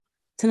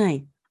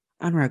tonight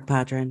on Rogue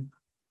Padron.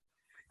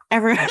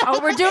 Everyone,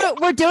 we're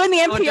doing the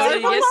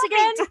NPR voice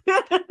again.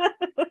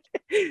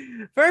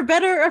 For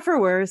better or for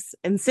worse,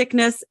 in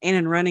sickness and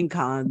in running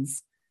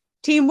cons,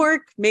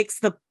 teamwork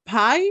makes the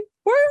pie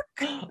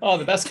work. Oh,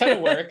 the best kind of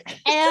work.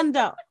 And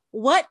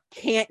what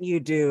can't you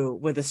do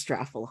with a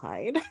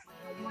Strafflehide?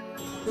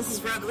 This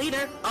is Rogue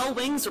Leader. All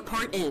wings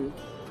report in.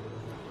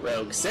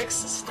 Rogue 6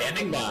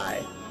 standing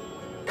by.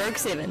 Rogue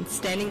 7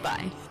 standing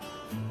by.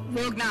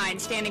 Rogue 9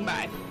 standing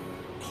by.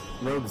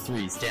 Rogue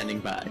 3 standing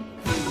by.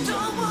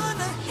 Don't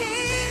wanna hear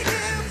you.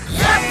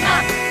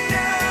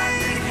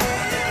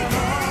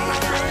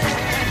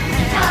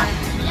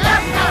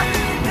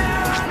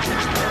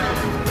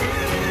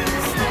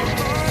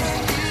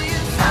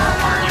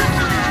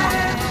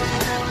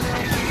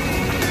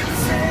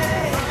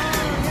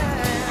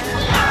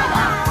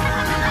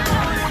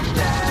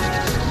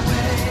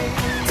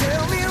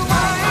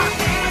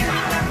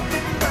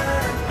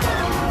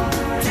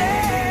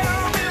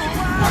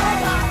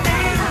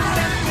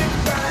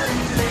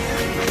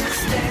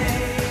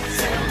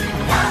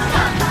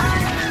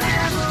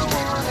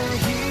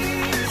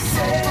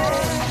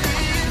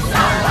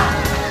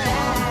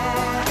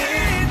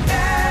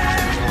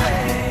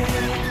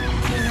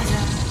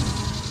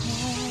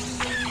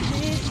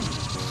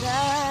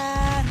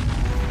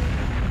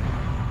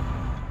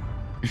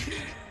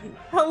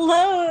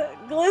 Hello,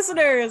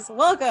 listeners.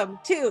 Welcome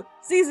to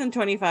season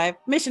 25,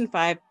 mission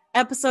 5,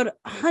 episode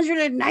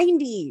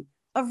 190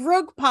 of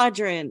Rogue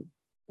Padron.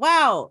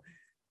 Wow.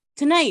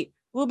 Tonight,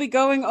 we'll be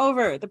going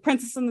over The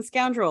Princess and the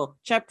Scoundrel,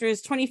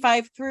 chapters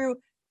 25 through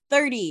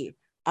 30,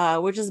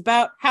 which is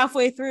about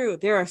halfway through.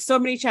 There are so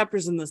many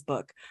chapters in this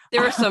book.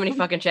 There are so many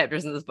fucking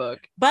chapters in this book.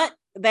 But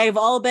they've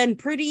all been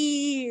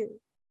pretty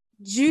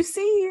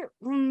juicy.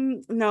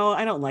 No,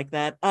 I don't like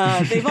that.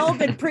 They've all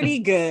been pretty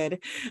good.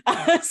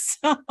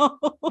 So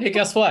Hey,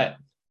 guess what?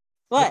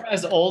 What? You're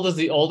as old as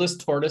the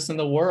oldest tortoise in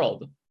the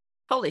world.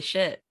 Holy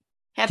shit.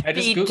 I just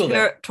Happy Googled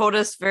it.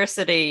 tortoise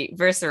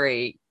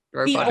versary.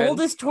 The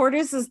oldest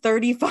tortoise is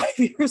 35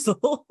 years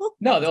old.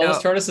 No, the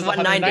oldest tortoise is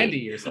 190 190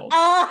 years old.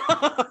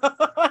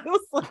 I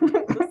was like,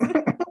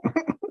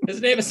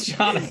 His name is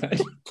Jonathan.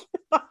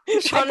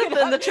 Jonathan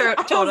the I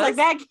was tortoise. like,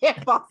 that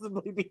can't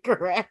possibly be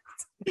correct.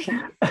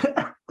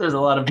 There's a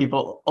lot of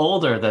people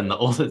older than the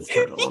oldest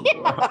turtle in the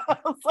world. I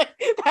was like,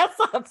 that's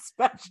not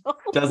special.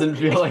 Doesn't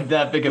feel like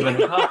that big of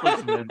an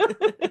accomplishment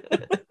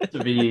to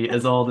be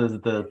as old as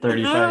the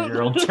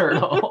 35-year-old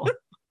turtle.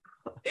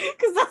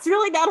 Because that's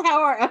really not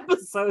how our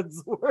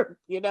episodes work,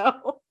 you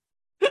know?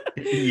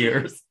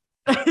 Years.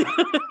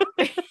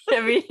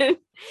 I mean,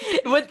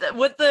 with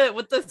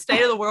the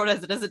state of the world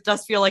as it is, it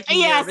does feel like a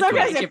year Yeah, between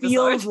sometimes each it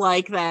feels episode.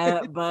 like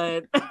that,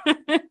 but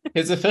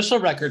His official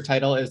record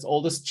title is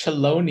Oldest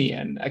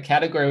Chelonian, a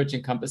category which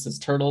encompasses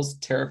turtles,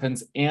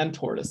 terrapins, and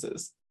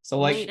tortoises. So,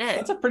 like, Shit.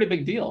 that's a pretty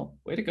big deal.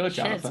 Way to go, Shit, it's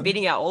Jonathan.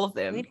 beating out all of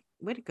them.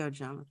 way to go,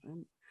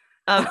 Jonathan.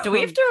 Do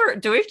we have to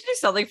do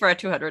something for our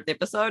 200th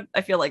episode?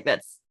 I feel like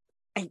that's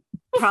I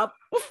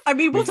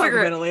mean, we'll talk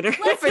figure about it later.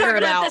 we'll figure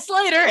it out. this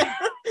later.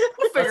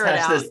 We'll figure it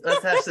out.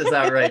 Let's hash this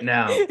out right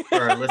now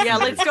for our listeners. Yeah,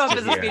 let's go up to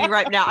to this hear. meeting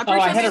right now. I'm Oh,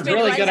 pretty I sure had a this made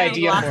really right good now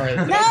idea last- for it.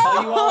 Did No! I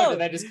tell you all, or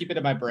did I just keep it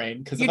in my brain?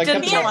 Because if You I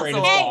kept didn't it in my tell brain,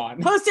 us it's all.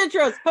 gone. Post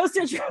intros. Post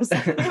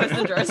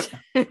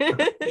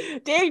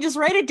intros. Dang, just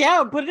write it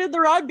down. Put it in the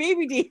Ron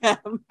Baby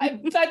DM.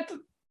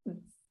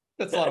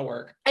 That's a lot of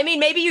work. I mean,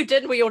 maybe you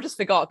did and we all just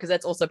forgot, because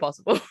that's also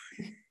possible.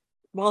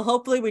 Well,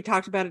 hopefully we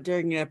talked about it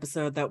during an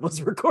episode that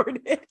was recorded.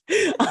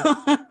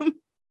 But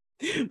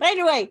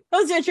anyway,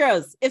 post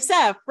intros. If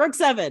Seth, Rogue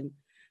 7,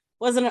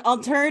 was an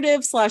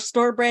alternative /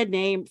 store brand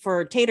name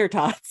for tater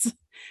tots,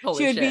 Holy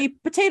she would shit. be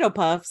potato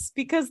puffs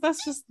because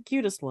that's just the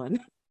cutest one.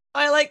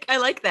 I like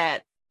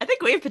that. I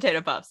think we have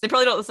potato puffs. They're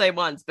probably not the same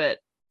ones, but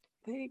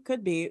They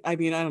could be. I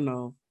mean, I don't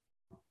know.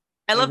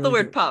 I love the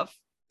really word do. puff.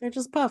 They're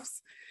just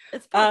puffs.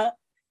 It's puff.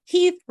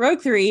 Heath,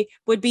 Rogue 3,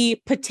 would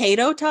be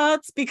potato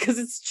tots because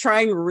it's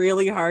trying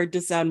really hard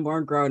to sound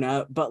more grown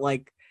up, but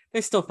like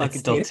they're still fucking It's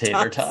still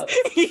tater tots.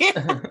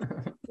 Yeah.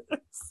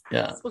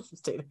 Yeah. It's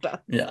just tater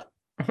tots. Yeah.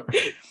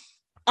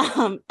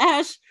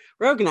 Ash,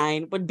 Rogue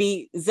 9, would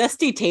be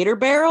zesty tater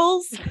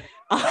barrels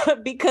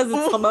because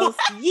it's the most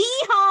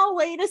yeehaw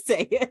way to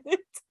say it.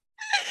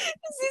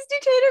 Zesty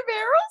tater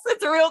barrels?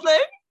 It's a real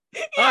thing?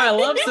 Oh, I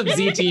love some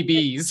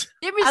ZTBs.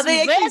 Give me Are some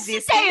they actually zesty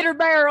zesty? tater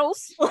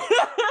barrels.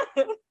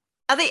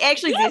 Are they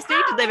actually zesty?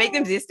 Did they make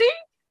them zesty?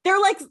 They're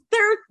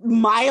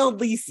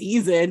mildly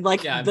seasoned,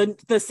 like Yeah.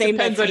 the same.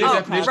 Depends on that your tater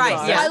definition tots right,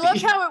 of yeah. I zesty.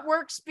 love how it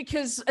works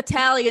because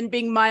Italian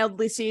being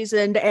mildly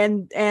seasoned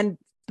and the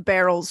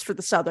barrels for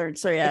the Southern.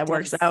 So yeah, it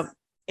works does. out.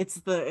 It's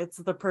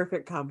the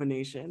perfect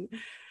combination.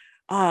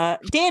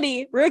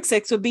 Danny, Rogue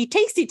 6 would be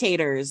Tasty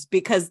Taters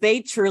because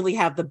they truly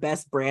have the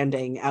best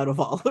branding out of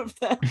all of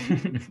them.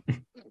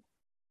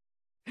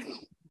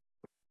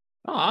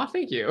 Aw,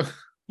 thank you.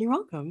 You're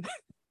welcome.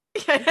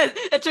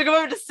 It took a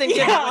moment to sink in.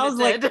 Yeah, when I was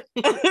it like, did.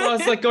 Well, I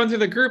was like going through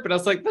the group, and I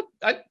was like,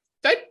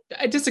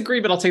 I disagree,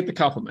 but I'll take the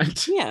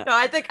compliment. yeah. No,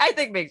 I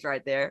think Meg's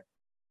right there.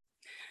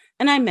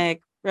 And I'm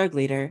Meg, Rogue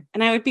Leader,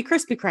 and I would be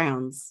Crispy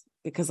Crowns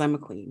because I'm a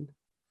queen.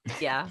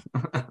 Yeah.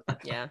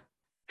 Yeah.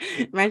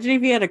 Imagine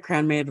if you had a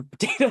crown made of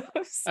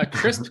potatoes. A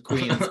crisp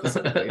queen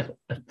specifically.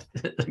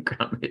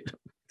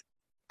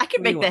 I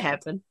could make that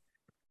happen.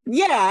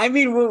 Yeah, I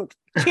mean,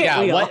 can't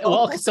Yeah. we What?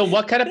 all? Well, so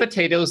what kind of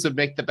potatoes would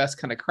make the best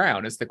kind of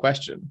crown? Is the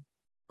question.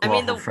 I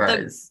mean, Waffle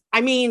fries.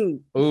 I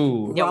mean,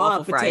 Ooh. Yeah, raw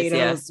waffle fries,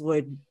 potatoes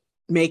would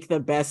make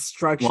the best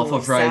structural Waffle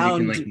fries you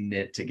sound can like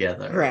knit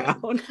together.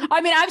 crown.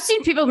 I mean, I've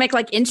seen people make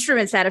like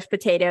instruments out of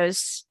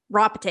potatoes,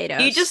 raw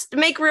potatoes. You just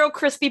make real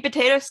crispy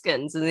potato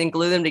skins and then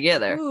glue them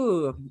together.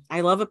 Ooh, I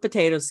love a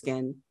potato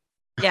skin.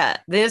 Yeah,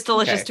 then it's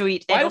delicious Okay. to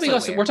eat. Why and do we go?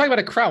 also wear. We're talking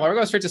about a crown. Why are we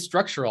going straight to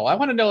structural? I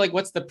want to know like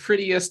what's the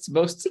prettiest,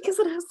 most Because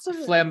it has to.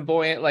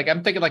 flamboyant. Like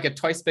I'm thinking like a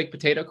twice baked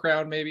potato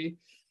crown, maybe.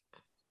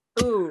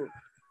 Ooh.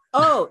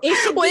 Oh, it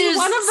should What be is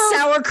one of those.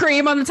 sour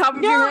cream on the top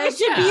of your No, head? it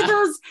should be Yeah.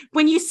 those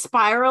when you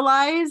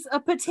spiralize a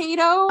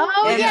potato.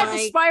 Oh and, yeah, the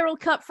like, spiral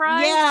cut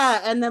fries.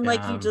 Yeah, and then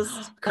like you Yeah.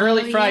 just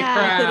Curly fry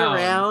flip it crown. A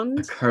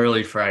around.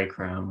 curly fry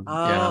crown.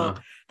 Oh, Yeah.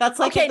 That's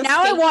like Okay, at the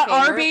now I state want fair.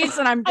 Arby's,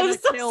 and I'm gonna I'm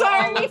so kill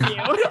sorry. all of you.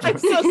 I'm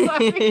so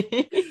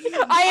sorry.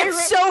 I am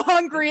so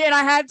hungry, and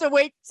I have to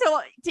wait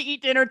to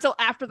eat dinner till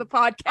after the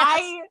podcast.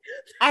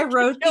 I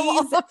wrote Kill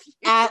all these of you.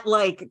 at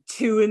like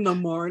 2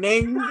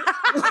 a.m.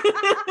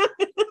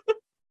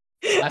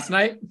 Last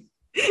night.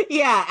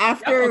 Yeah,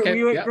 after Yeah, okay,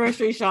 we went yeah.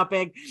 grocery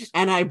shopping,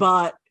 and I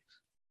bought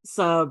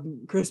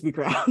some crispy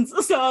crowns.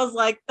 So I was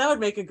like, that would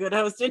make a good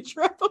host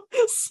intro.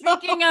 So-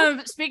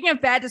 Speaking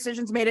of bad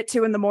decisions made at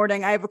 2 a.m,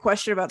 I have a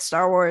question about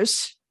Star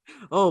Wars.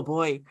 oh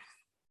boy.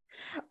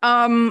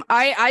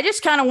 I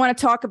just kind of want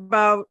to talk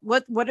about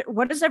what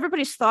is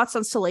everybody's thoughts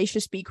on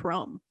Salacious B.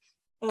 Crumb?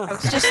 I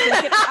was just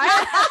thinking.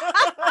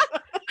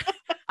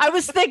 I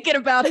was thinking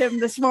about him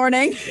this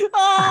morning.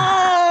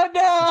 Oh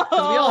no.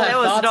 'Cause we all that have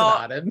was thoughts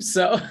not- about him.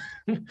 So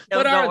That what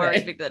was not are where I they?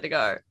 expected that to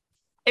go.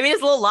 I mean,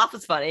 his little laugh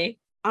is funny.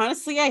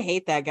 Honestly, I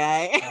hate that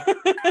guy.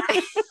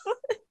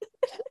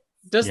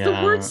 Does the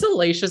Yeah. word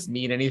salacious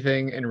mean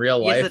anything in real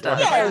Yes, life? it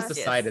does. Or have I just Yes.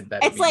 decided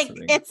that it it's means like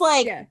something? it's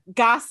like Yeah.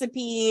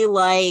 gossipy,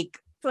 like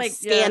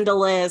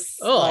scandalous,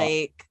 Oh.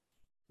 like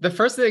The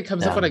first thing that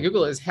comes up Yeah. when I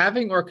Google is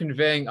having or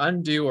conveying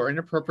undue or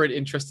inappropriate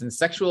interest in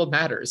sexual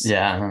matters.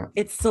 Yeah.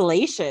 it's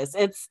salacious.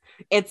 It's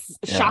Yeah.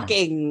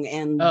 shocking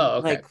and Oh,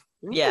 okay. like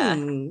Yeah.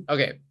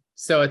 Okay.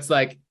 So it's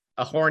like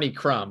a horny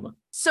crumb.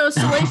 So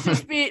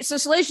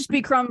Salacious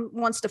B. Crumb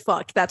wants to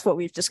fuck. That's what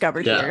we've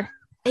discovered Yeah. here.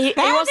 He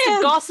That wants is-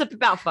 to gossip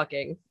about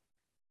fucking.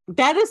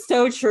 That is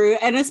so true,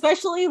 and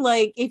especially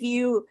like if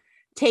you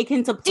take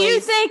into place. Do you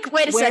think?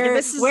 Wait a second.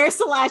 This is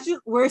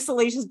where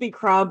Salacious B.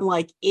 Crumb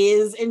like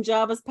is in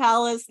Jabba's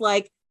palace,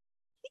 like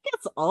he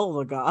gets all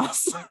the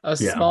goss. A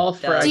Yeah. small Do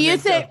fragment. you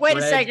think- of wait a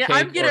bread, second,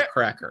 I'm cake, or gonna-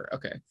 cracker.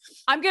 Okay.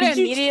 I'm gonna Did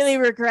you immediately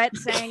regret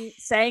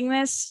saying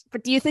this,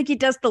 but do you think he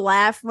does the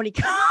laugh when he?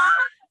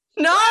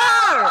 No!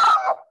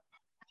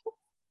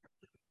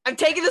 I'm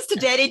taking this to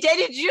Daddy.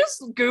 Daddy, did you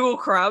just Google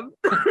crumb?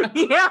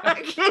 Yeah,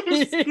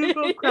 just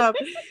Google Crumb.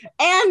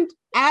 And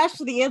Ash,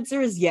 the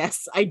answer is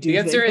yes. I do. The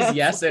answer think is that's-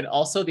 yes, and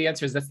also the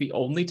answer is that's the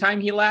only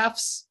time he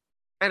laughs.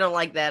 I don't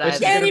like that Which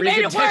is either. gonna Daddy made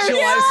it worse.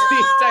 recontextualize the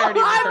entirety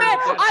of the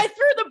tournament. I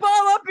threw the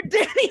ball up and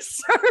Danny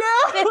served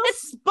it.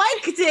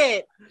 Spiked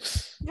it.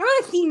 You're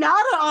a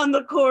Hinata on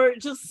the court.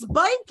 Just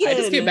spike it. I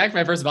just came back from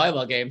my first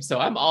volleyball game, so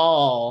I'm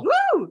all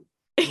Woo!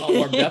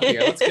 warmed up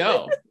here. Let's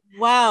go.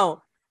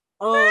 Wow.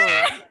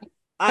 Oh,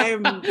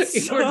 I'm.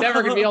 We're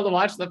never gonna be able to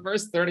watch the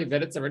first 30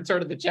 minutes of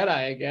Return of the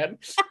Jedi again.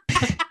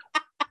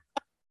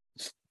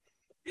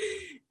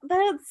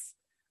 That's.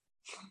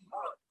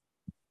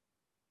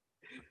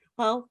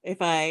 Well, if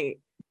I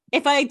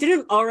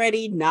didn't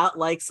already not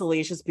like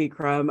Salacious B.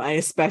 Crumb, I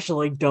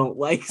especially don't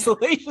like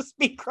Salacious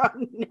B.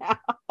 Crumb now.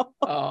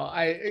 Oh,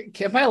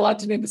 am I allowed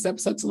to name this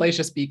episode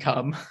Salacious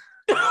Become?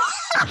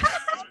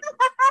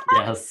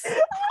 Yes.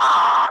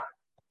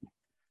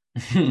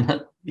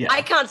 Yeah.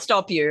 I can't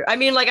stop you. I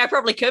mean, like, I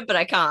probably could, but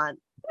I can't.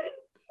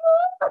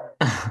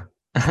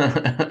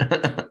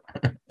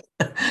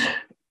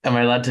 Am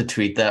I allowed to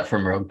tweet that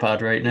from Rogue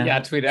Pod right now? Yeah,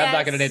 tweet it. I'm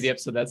not gonna name Yes. the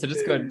episode that, so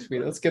just go ahead and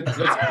tweet it. Let's rip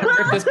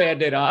this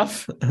band-aid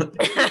off.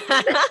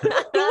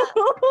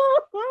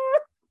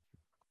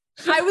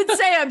 I would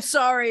say I'm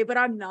sorry, but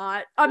I'm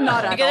not. I'm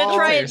not You're at You're gonna all.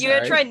 try You're it. You're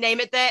gonna sorry. try and name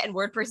it that, and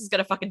WordPress is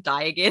gonna fucking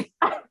die again.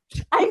 I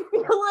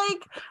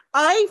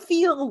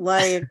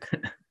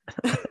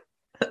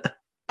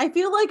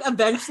feel like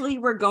eventually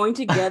we're going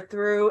to get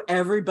through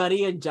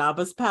everybody in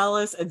Jabba's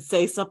palace and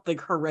say something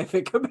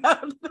horrific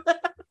about them.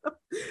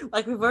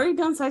 Like we've already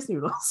done Size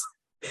Noodles.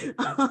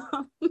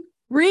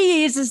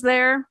 Reese is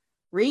there.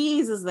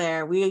 Reese is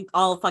there. We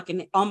all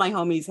my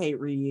homies hate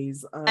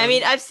Reese. I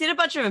mean, I've seen a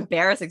bunch of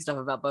embarrassing stuff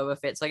about Boba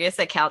Fett, so I guess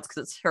that counts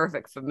because it's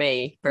horrific for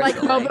me. Like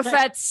Personally. Boba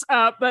Fett's,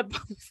 but Boba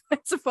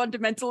Fett's a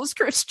fundamentalist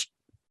Christian.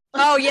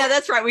 Oh yeah,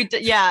 that's right.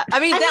 Yeah, I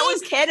mean I that mean,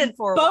 was canon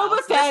for a while. Boba so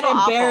that's Fett not our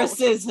fault.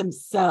 embarrasses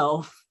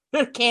himself.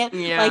 Can't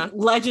Yeah. like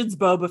Legends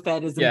Boba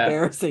Fett is Yeah.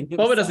 embarrassing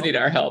himself. Boba doesn't need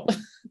our help.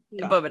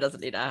 No. Boba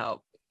doesn't need our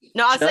help.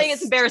 No, I'm saying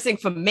it's embarrassing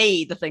for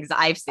me, the things that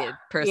I've said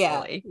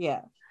personally.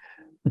 Yeah.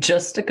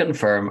 Just to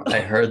confirm, I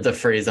heard the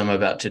phrase I'm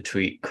about to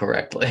tweet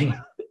correctly.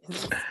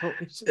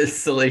 Is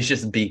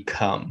salacious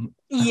become?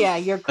 Yeah,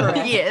 you're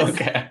correct. Yes.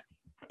 Okay.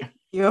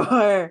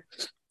 You're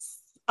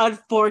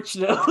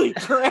unfortunately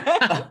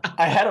correct.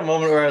 I had a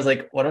moment where I was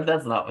like, what if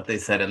that's not what they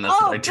said and that's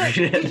what I but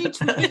tweeted? did you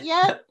tweet it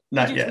yet?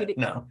 Not Did you yet, tweet it?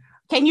 no.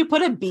 Can you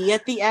put a B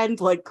at the end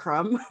like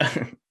crumb?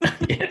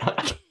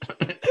 Yeah.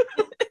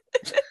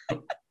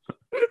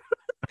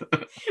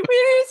 We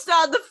didn't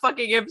start the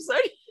fucking episode.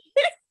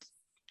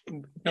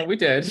 No, we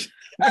did.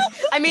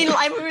 I mean,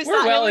 we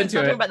We're well into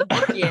talking it. about the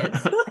book yet.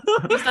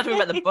 We're not talking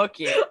about the book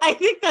yet. I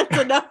think that's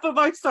enough of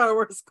our Star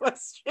Wars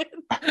question.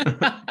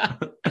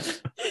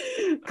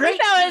 Great.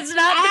 No, it's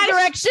not Ash- the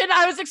direction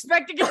I was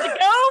expecting it to go,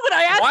 but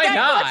I asked Why that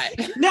not?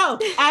 question. No,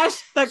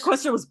 Ash, that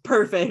question was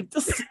perfect.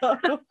 So.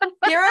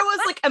 Hero was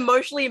like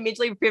emotionally and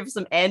mentally prepared for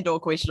some Andor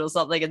question or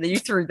something, and then you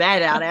threw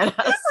that out at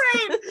us.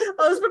 Right.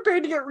 I was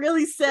prepared to get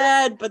really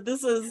sad, but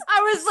this is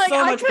I was like, So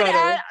I much could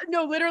better.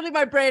 no, literally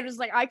my brain was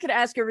like, I could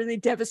ask a really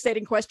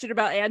devastating question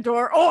about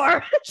Andor,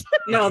 or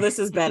no, this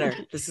is better.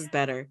 This is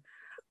better.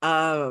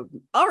 All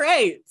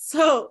right.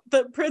 So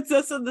the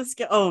princess and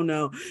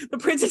the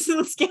princess and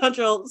the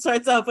scoundrel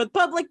starts off with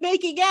public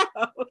making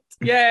out.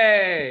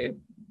 Yay!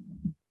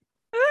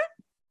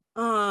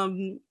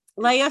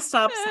 Leia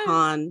stops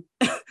Han,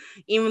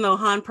 even though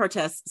Han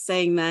protests,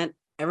 saying that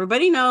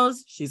everybody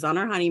knows she's on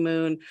her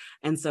honeymoon,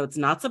 and so it's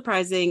not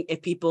surprising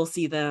if people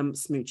see them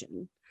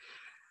smooching.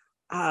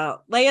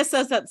 Leia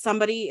says that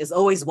somebody is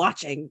always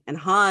watching, and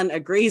Han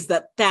agrees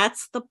that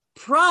that's the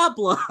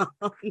problem.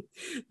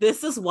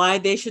 This is why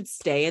they should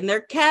stay in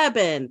their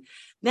cabin.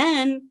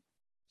 Then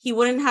he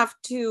wouldn't have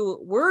to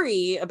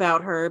worry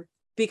about her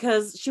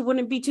because she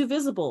wouldn't be too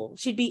visible.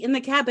 She'd be in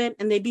the cabin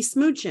and they'd be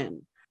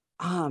smooching.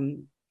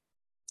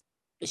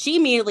 She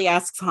immediately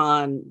asks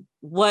Han,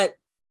 what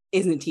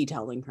isn't he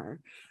telling her?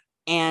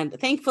 And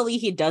thankfully,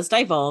 he does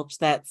divulge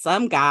that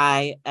some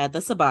guy at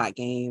the Sabat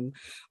game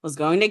was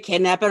going to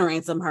kidnap and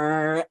ransom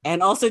her.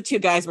 And also 2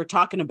 guys were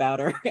talking about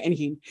her,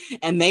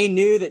 and they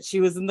knew that she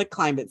was in the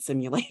climate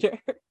simulator.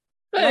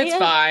 But it's Leia-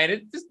 fine.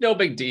 It's just no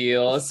big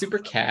deal. It's super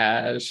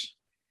cash.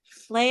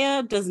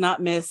 Leia does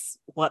not miss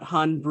what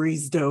Han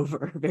breezed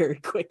over very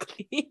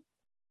quickly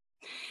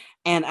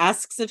and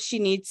asks if she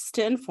needs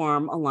to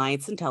inform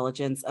Alliance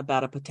intelligence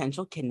about a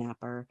potential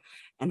kidnapper.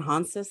 And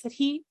Han says that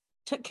he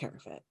took care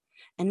of it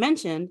and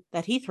mentioned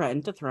that he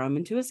threatened to throw him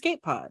into a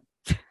escape pod.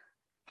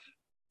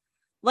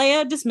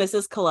 Leia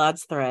dismisses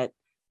Kalad's threat,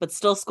 but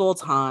still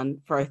scolds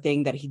Han for a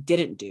thing that he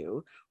didn't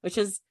do, which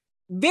is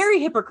very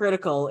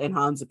hypocritical in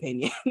Han's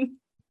opinion.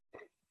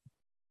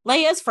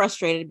 Leia is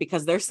frustrated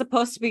because they're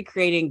supposed to be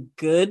creating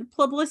good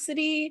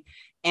publicity,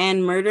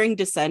 and murdering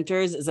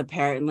dissenters is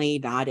apparently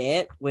not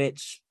it,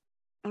 which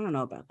I don't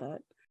know about that.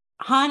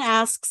 Han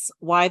asks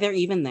why they're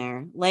even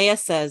there. Leia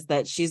says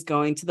that she's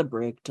going to the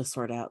brig to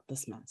sort out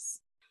this mess.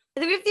 I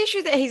think we have the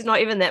issue that he's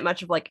not even that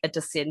much of like a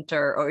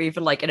dissenter or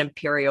even like an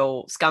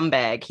imperial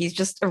scumbag. He's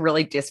just a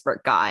really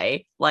desperate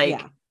guy. Like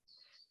Yeah.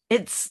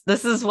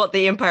 this is what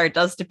the Empire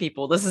does to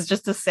people. This is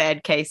just a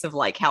sad case of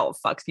like how it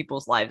fucks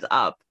people's lives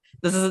up.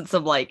 This isn't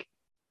some like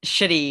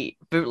shitty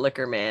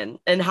bootlicker man.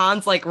 And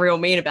Han's like real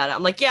mean about it.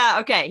 I'm like, yeah,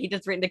 okay, he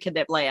just threatened to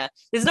kidnap Leia.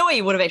 There's no way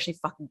he would have actually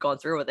fucking gone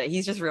through with it.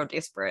 He's just real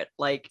desperate.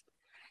 Like,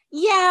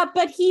 Yeah,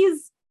 but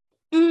he's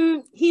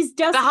desperate.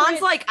 but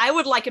Han's like, I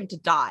would like him to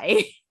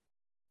die.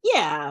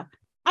 Yeah,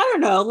 I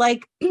don't know.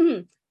 Like,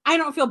 I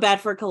don't feel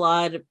bad for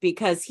Kalad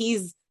because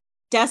he's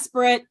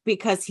desperate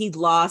because he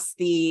lost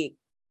the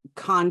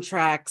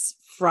contracts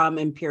from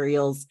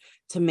Imperials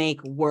to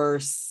make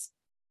worse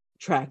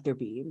tractor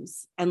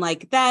beams. And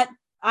like that,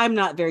 I'm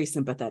not very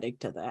sympathetic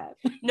to that.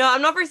 No,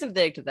 I'm not very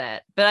sympathetic to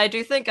that. But I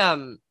do think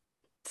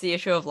it's the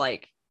issue of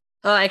like,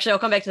 actually I'll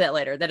come back to that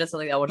later. That is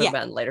something that I will talk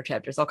about in later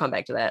chapters. I'll come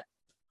back to that.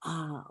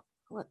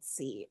 Let's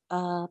see.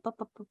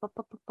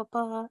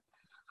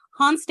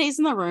 Han stays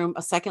in the room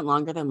a second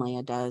longer than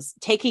Leia does,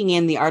 taking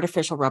in the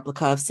artificial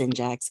replica of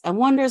Sinjax, and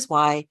wonders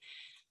why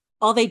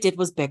all they did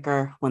was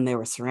bicker when they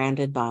were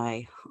surrounded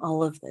by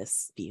all of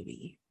this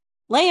beauty.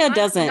 Leia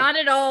doesn't. Not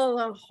at all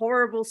a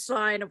horrible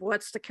sign of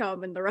what's to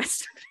come in the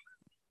rest of it.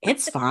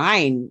 It's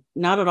fine.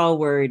 Not at all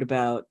worried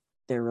about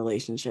their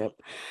relationship.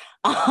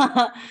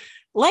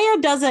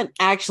 Leia doesn't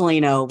actually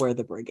know where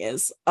the brig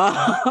is.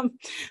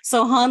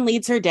 So Han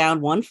leads her down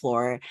one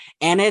floor,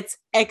 and it's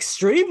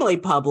extremely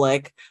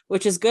public,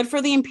 which is good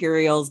for the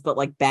Imperials, but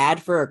like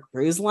bad for a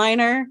cruise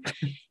liner.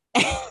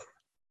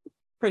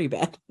 Pretty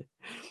bad.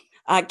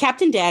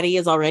 Captain Daddy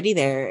is already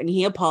there, and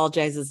he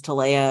apologizes to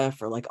Leia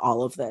for like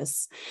all of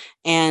this.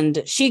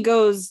 And she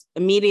goes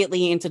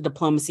immediately into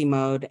diplomacy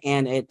mode,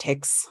 and it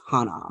ticks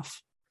Han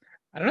off.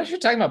 I don't know what you're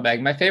talking about,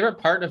 Meg. My favorite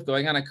part of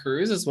going on a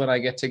cruise is when I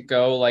get to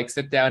go like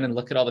sit down and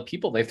look at all the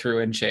people they threw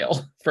in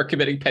jail for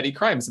committing petty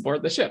crimes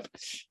aboard the ship.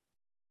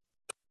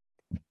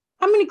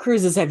 How many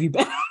cruises have you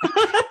been?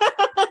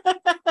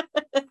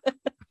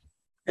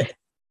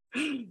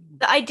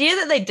 The idea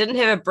that they didn't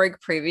have a brig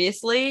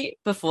previously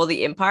before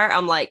the Empire,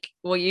 I'm like,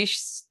 well, you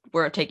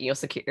weren't taking your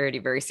security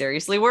very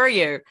seriously, were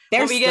you?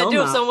 They're What were you going still to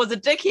do if not. someone was a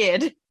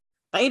dickhead?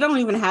 They don't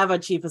even have a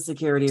chief of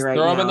security right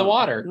now. Throw them in the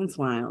water. That's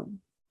wild.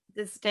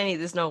 Danny,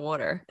 there's no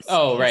water.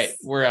 Oh, right.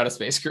 We're out of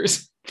space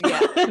cruise. Yeah.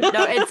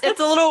 No,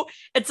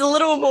 it's a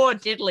little more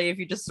deadly if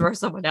you just throw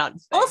someone out in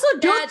space. Also,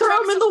 don't throw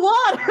them in the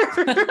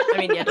water. I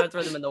mean, yeah, don't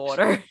throw them in the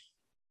water.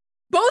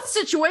 Both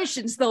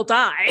situations, they'll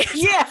die.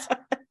 Yeah.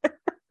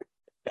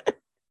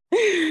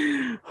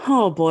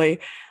 Oh boy.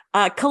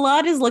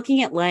 Kalad is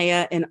looking at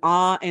Leia in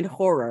awe and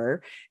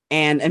horror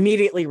and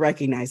immediately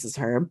recognizes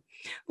her.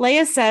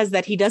 Leia says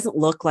that he doesn't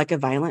look like a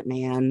violent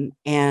man,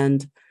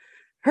 and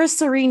her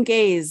serene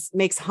gaze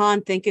makes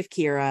Han think of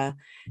Kira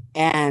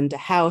and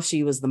how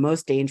she was the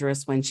most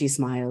dangerous when she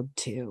smiled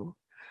too.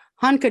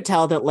 Han could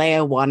tell that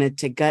Leia wanted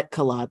to gut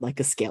Kalad like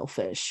a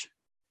scalefish.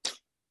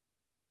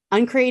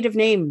 Uncreative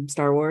name,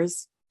 Star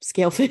Wars.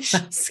 Scalefish.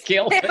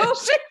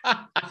 Scalefish.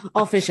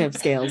 All fish have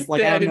scales.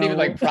 Like Yeah, I I didn't don't even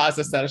know. like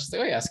process that. I was just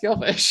like, oh yeah,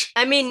 scalefish.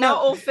 I mean, not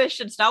all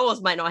fish in Star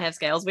Wars might not have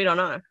scales. We don't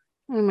know.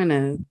 I'm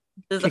gonna.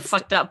 This is a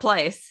fucked up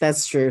place.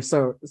 That's true.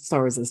 So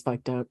Star Wars is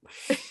fucked up.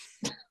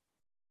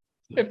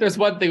 If there's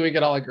one thing we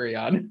could all agree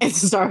on.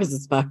 Star Wars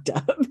is fucked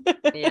up.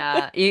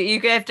 Yeah, you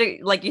have to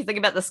like you think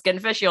about the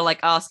skinfish. You're like,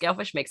 oh,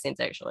 scalefish makes sense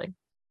actually.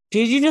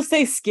 Did you just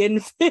say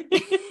skin fish?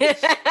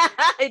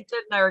 I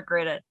didn't. I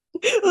regret it.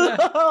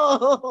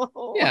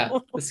 Yeah,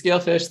 the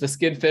scalefish, the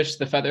skinfish,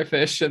 the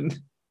featherfish, and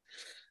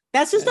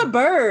That's just a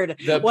bird.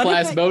 the What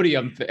if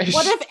plasmodium fish.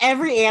 What if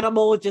every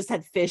animal just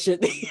had fish in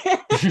the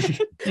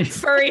end?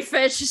 Furry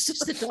fish is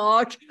just a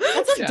dog.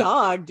 That's a Yeah.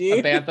 dog, a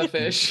dude. bantha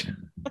fish?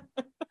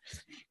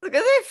 Look at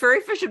that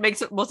furry fish. It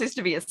makes it more sense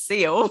to be a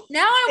seal.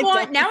 Now I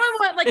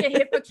want like a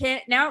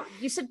hippocampus. Now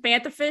you said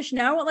bantha fish.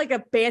 Now I want like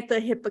a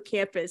bantha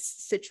hippocampus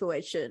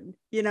situation.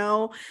 You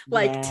know,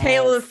 like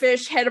tail of a Yes.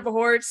 fish, head of a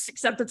horse,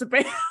 except it's a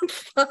bantha.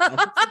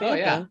 Oh,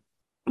 yeah.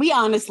 We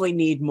honestly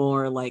need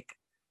more like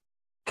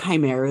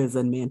chimeras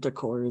and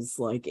manticores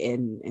like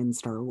in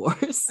Star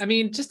Wars. I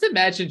mean, just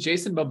imagine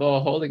Jason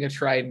Momoa holding a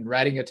trident,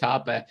 riding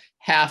atop a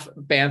half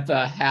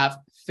bantha, half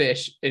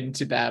fish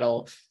into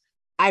battle.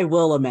 I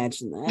will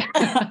imagine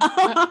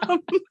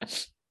that.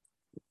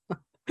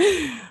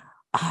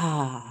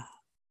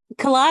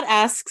 Kalad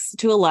asks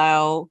to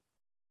allow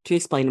to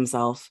explain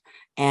himself,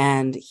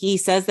 and he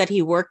says that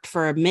he worked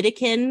for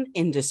Midikin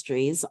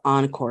Industries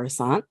on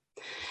Coruscant.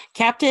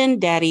 Captain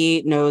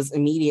Daddy knows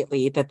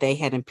immediately that they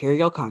had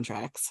Imperial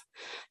contracts.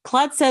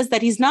 Kalad says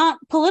that he's not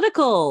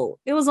political.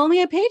 It was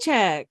only a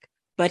paycheck,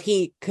 but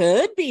he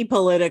could be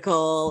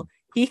political.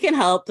 He can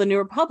help the New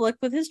Republic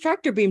with his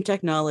tractor beam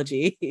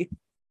technology.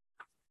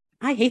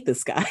 I hate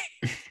this guy.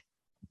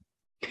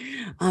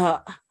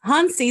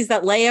 Han sees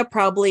that Leia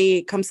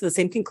probably comes to the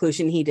same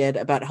conclusion he did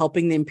about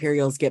helping the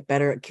Imperials get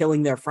better at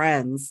killing their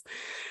friends.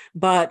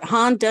 But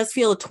Han does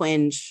feel a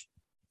twinge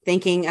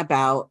thinking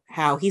about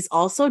how he's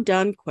also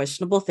done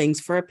questionable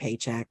things for a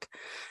paycheck.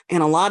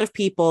 And a lot of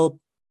people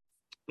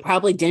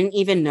probably didn't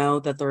even know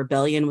that the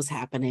rebellion was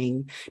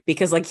happening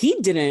because like he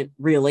didn't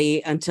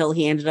really until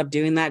he ended up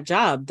doing that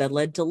job that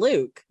led to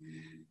Luke.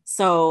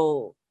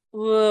 So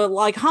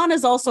like Han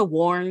has also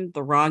worn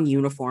the wrong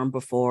uniform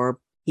before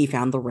he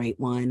found the right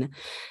one.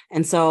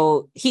 And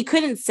so he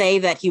couldn't say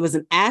that he was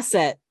an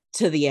asset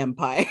to the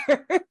Empire,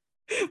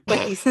 but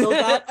he still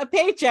got a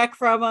paycheck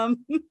from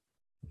him.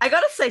 I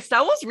gotta say,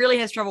 Star Wars really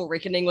has trouble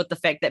reckoning with the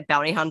fact that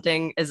bounty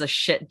hunting is a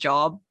shit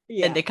job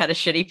and they're kind of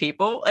shitty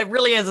people. It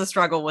really is a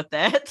struggle with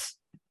that.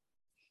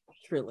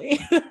 Truly.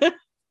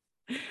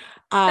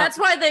 That's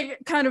why they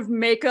kind of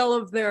make all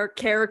of their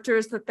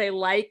characters that they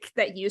like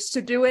that used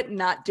to do it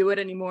not do it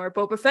anymore.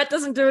 Boba Fett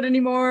doesn't do it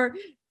anymore.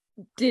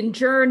 Din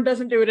Djarin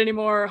doesn't do it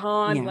anymore.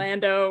 Han, Yeah.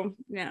 Lando.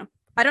 Yeah.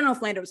 I don't know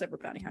if Lando was ever a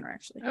bounty hunter,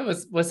 actually. Oh,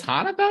 was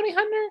Han a bounty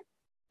hunter?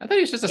 I thought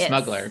he was just a Yes.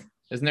 smuggler.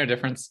 Isn't there a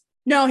difference?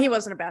 No, he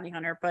wasn't a bounty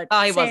hunter, but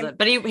Oh, he same- wasn't,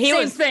 but he same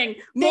was thing.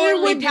 they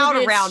Morally would pout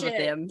rooted around shit.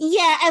 with him.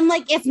 Yeah, and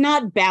like if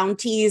not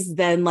bounties,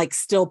 then like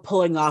still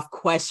pulling off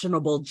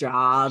questionable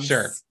jobs.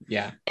 Sure.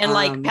 Yeah. And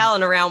like Um,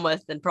 palling around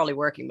with and probably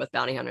working with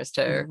bounty hunters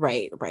too.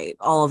 Right.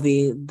 All of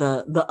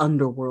the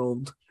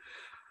underworld,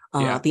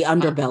 Yeah. the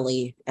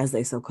underbelly, as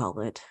they so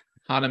call it.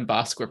 Han and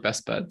Bosk were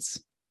best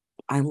buds.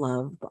 I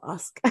love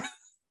Bosk.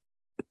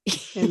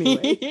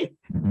 Anyway.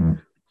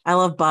 I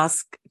love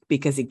Bosk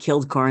because he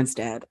killed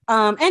Kornstad.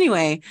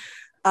 Anyway,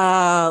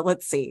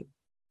 let's see.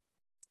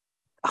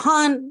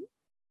 Han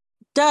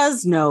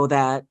does know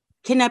that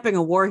kidnapping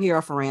a war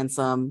hero for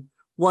ransom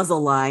was a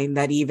line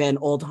that even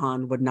old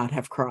Han would not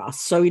have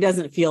crossed. So he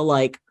doesn't feel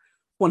like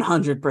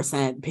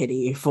 100%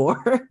 pity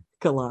for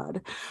Kalad.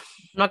 I'm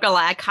not gonna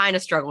lie, I kind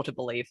of struggle to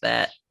believe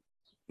that.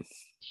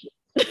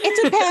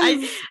 It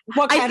depends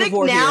what I kind of think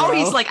war now hero.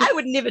 he's like, I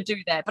would never do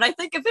that. But I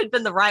think if it'd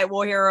been the right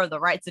war hero, the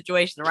right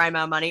situation, the right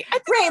amount of money, I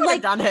think Right, I would like-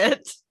 have done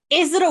it.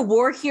 Is it a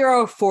war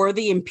hero for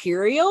the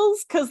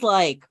Imperials? Because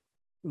like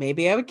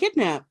maybe I would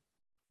kidnap.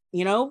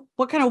 You know,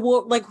 what kind of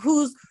war? Like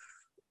who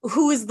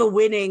is the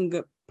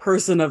winning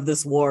person of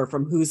this war?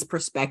 From whose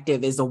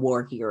perspective is a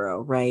war hero?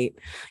 Right?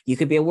 You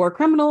could be a war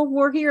criminal,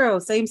 war hero,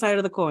 same side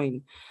of the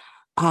coin.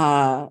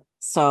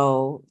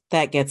 So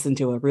that gets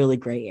into a really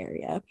gray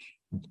area.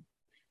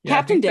 Yeah, I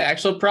Captain think the Da-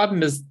 actual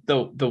problem is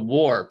the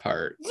war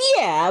part.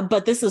 Yeah,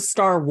 but this is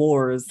Star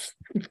Wars,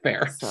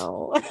 Fair.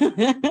 so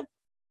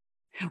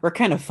we're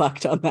kind of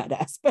fucked on that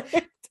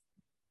aspect.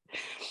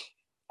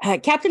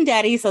 Captain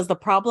Daddy says the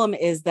problem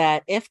is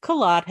that if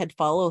Kalat had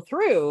followed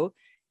through,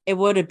 it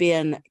would have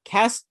been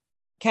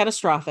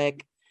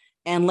catastrophic.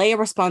 And Leia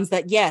responds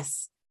that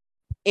yes,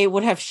 it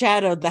would have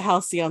shadowed the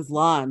Halcyon's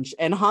launch.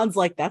 And Han's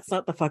like, that's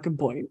not the fucking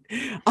point.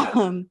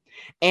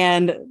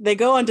 And they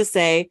go on to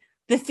say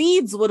the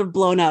feeds would have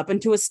blown up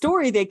into a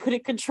story they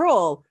couldn't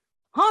control.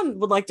 Han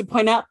would like to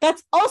point out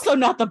that's also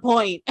not the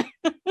point.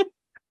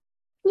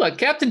 Look,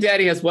 Captain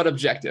Daddy has one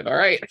objective, all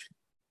right?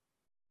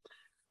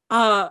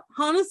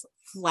 Han is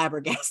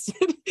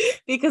flabbergasted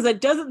because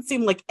it doesn't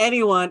seem like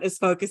anyone is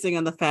focusing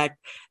on the fact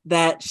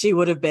that she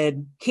would have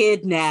been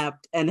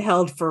kidnapped and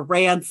held for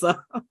ransom.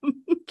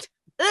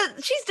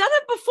 She's done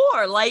it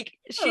before. Like,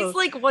 she's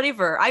like,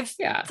 whatever. I've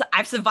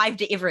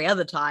survived it every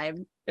other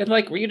time. And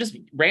like, you just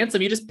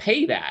ransom, you just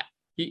pay that.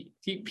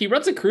 He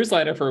runs a cruise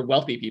liner for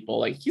wealthy people.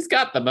 Like, he's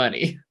got the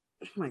money.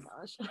 Oh my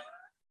gosh.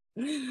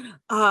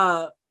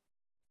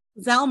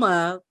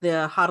 Zelma,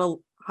 the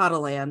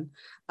Hodalan,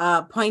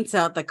 points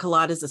out that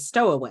Kalat is a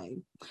stowaway,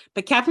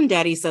 but Captain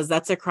Daddy says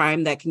that's a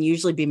crime that can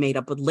usually be made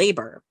up with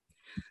labor.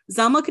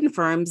 Zelma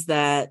confirms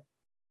that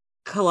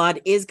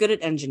Kalat is good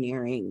at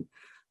engineering,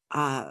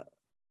 and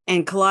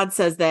Kalat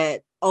says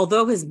that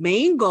although his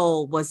main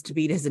goal was to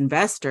beat his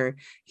investor,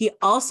 he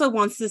also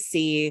wants to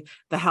see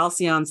the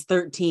Halcyon's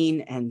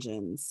 13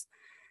 engines.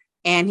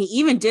 And he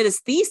even did his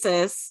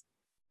thesis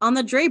on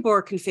the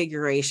Drabor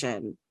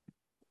configuration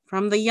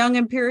from the Young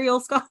Imperial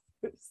Scholars.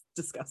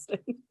 Disgusting,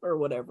 or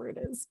whatever it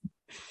is.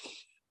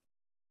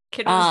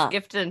 Kid was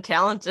gifted and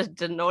talented,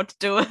 didn't know what to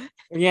do with it.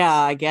 Yeah,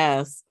 I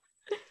guess.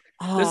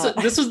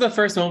 This was the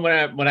first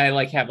moment when I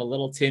like have a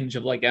little tinge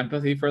of like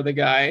empathy for the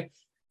guy.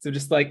 So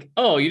just like,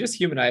 oh, you just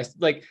humanized.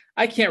 Like,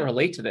 I can't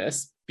relate to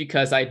this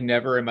because I'd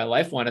never in my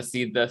life want to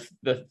see the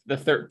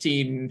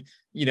 13,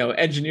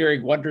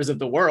 engineering wonders of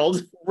the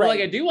world. Right. Like,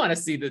 I do want to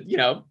see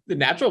the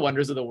natural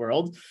wonders of the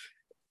world.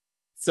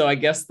 So I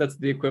guess that's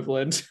the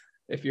equivalent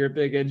if you're a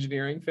big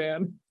engineering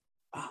fan.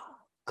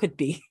 Could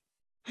be.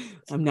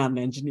 I'm not an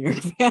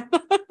engineering fan.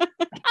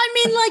 I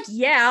mean, like,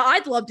 yeah,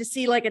 I'd love to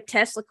see like a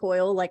Tesla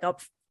coil, like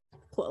up.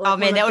 Oh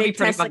man, that would be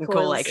pretty fucking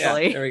cool,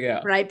 actually. Yeah, there we go.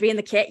 Right, being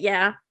the kit,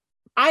 yeah.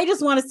 I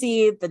just want to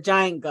see the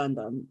giant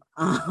Gundam.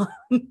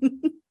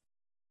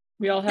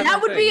 We all have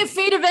that would be a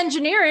feat of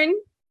engineering.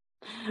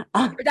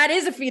 That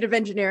is a feat of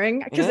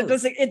engineering because it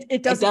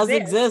does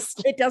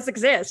exist. It does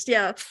exist,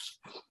 yeah.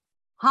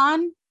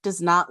 Han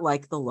does not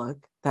like the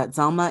look that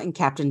Zelma and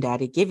Captain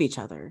Daddy give each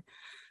other.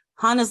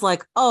 Han is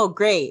like, oh,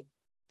 great.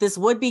 This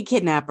would-be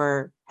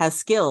kidnapper has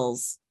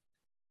skills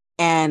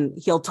and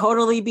he'll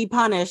totally be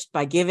punished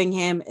by giving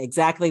him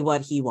exactly what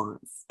he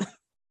wants.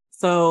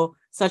 So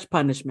such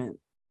punishment.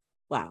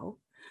 Wow.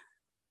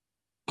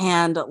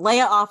 And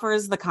Leia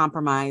offers the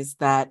compromise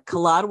that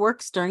Kalat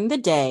works during the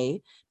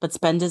day, but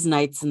spends his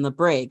nights in the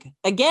brig.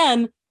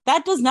 Again,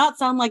 that does not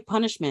sound like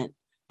punishment.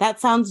 That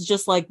sounds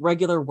just like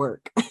regular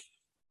work.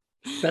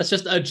 That's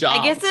just a job.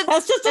 I guess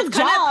that's just a kind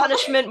job. of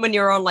punishment when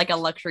you're on like a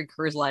luxury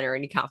cruise liner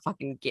and you can't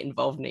fucking get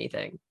involved in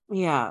anything.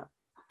 Yeah.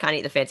 Can't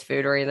eat the fancy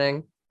food or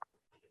anything.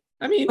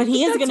 I mean, but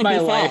he is going to be my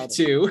life fed.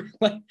 Too.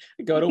 Like,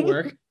 go to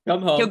work,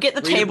 come home. He'll get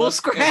the table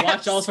scraps.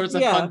 Watch all sorts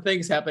of fun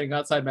things happening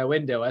outside my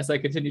window as I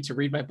continue to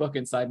read my book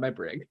inside my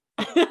brig.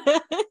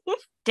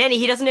 Danny,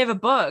 he doesn't have a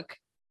book.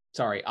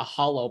 Sorry, a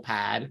hollow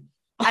pad.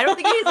 I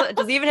don't think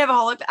does he even have a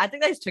hollow pad? I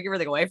think they just took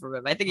everything away from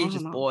him. I think he's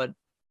just bored.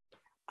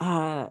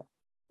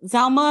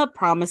 Zelma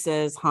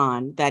promises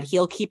Han that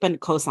he'll keep a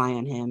close eye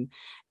on him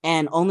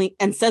and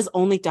says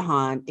only to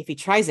Han, if he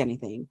tries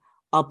anything,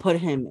 I'll put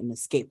him in the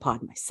escape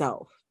pod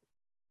myself.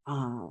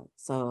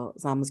 So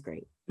Zelma's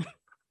great.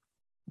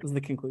 Is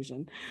the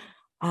conclusion.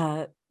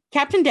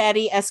 Captain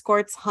Daddy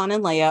escorts Han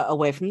and Leia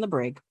away from the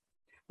brig.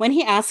 When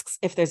he asks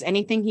if there's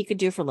anything he could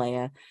do for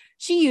Leia,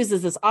 she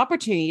uses this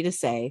opportunity to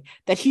say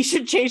that he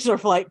should change their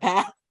flight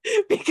path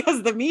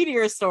because the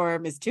meteor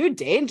storm is too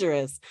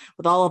dangerous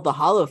with all of the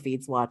hollow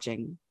feeds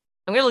watching.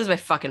 I'm gonna lose my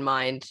fucking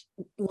mind.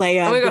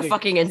 Leia, I'm gonna go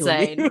fucking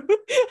insane.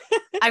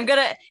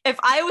 If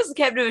I was the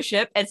captain of a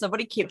ship and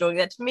somebody kept doing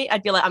that to me,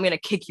 I'd be like, I'm gonna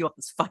kick you off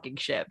this fucking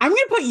ship. I'm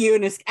gonna put you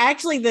in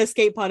actually the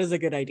escape pod is a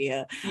good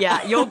idea.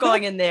 Yeah, you're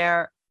going in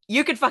there.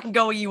 You can fucking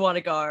go where you want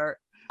to go.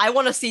 I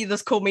want to see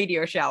this cool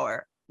meteor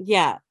shower.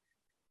 Yeah,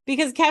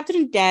 because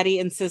Captain Daddy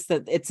insists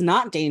that it's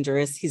not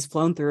dangerous. He's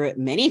flown through it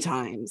many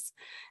times.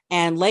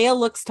 And Leia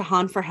looks to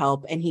Han for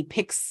help and he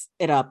picks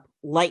it up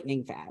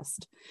lightning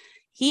fast.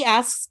 He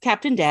asks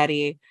Captain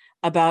Daddy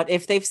about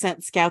if they've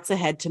sent scouts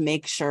ahead to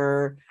make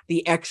sure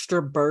the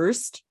extra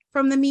burst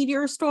from the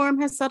meteor storm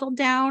has settled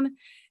down.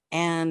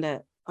 And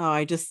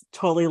I just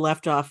totally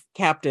left off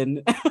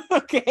Captain.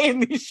 Okay, in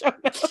these show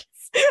notes.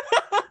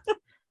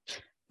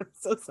 I'm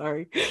so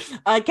sorry.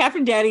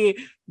 Captain Daddy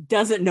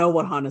doesn't know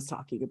what Han is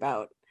talking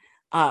about.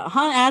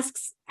 Han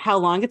asks how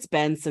long it's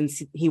been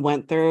since he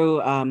went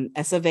through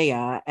Esa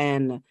Vea,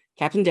 and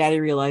Captain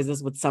Daddy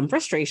realizes with some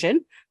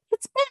frustration,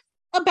 it's been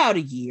about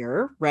a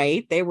year,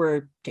 right? They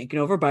were taken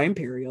over by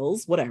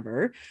Imperials,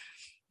 whatever.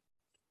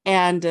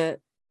 And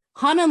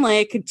Han and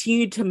Leia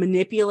continued to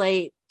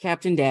manipulate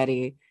Captain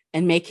Daddy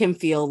and make him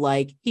feel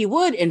like he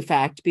would, in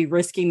fact, be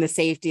risking the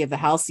safety of the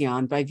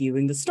Halcyon by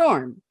viewing the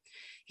storm.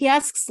 He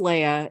asks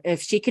Leia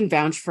if she can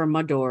vouch for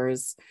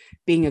Madors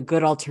being a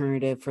good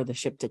alternative for the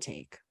ship to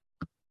take.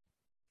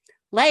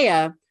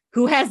 Leia,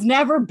 who has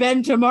never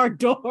been to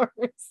Mardors,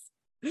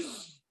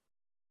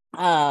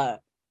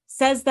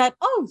 says that,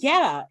 oh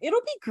yeah,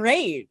 it'll be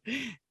great.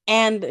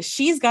 And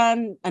she's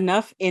gotten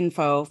enough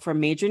info from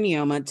Major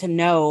Neoma to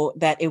know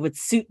that it would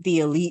suit the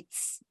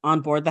elites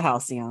on board the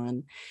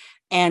Halcyon.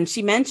 And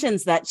she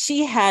mentions that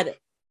she had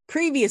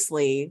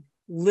previously,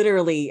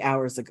 literally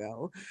hours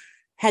ago,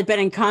 had been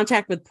in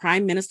contact with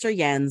Prime Minister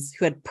Jens,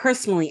 who had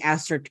personally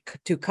asked her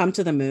to come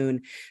to the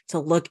moon to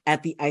look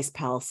at the ice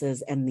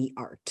palaces and the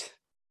art.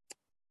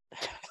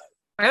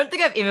 I don't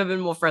think I've ever been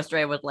more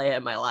frustrated with Leia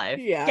in my life.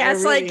 Yeah,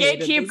 Gaslight,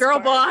 gatekeep, girl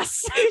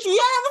boss. Yeah,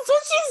 that's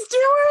what she's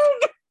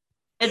doing.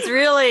 It's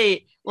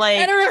really like,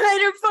 And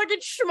her fucking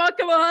schmuck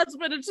of a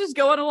husband is just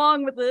going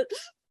along with it.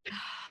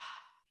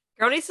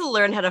 girl needs to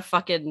learn how to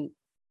fucking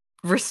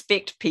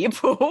respect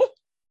people.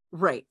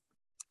 Right.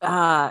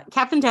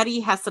 Captain Daddy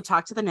has to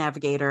talk to the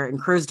navigator and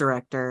cruise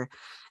director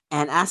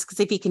and asks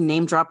if he can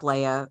name drop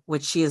Leia,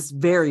 which she is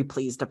very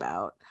pleased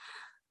about.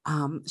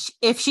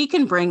 If she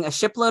can bring a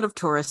shipload of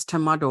tourists to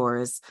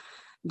Madors,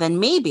 then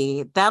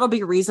maybe that'll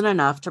be reason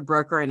enough to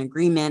broker an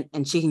agreement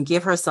and she can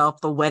give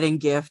herself the wedding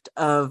gift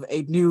of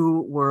a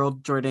new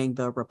world joining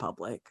the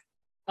Republic.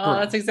 Oh,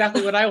 that's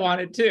exactly what I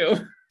wanted too.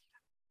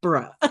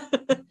 Bruh.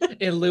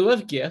 In lieu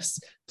of gifts,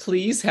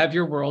 please have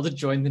your world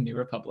join the New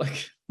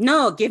Republic.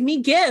 No, give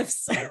me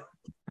gifts.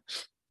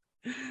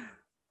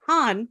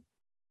 Han,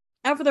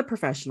 ever the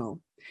professional,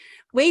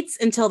 waits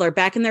until they're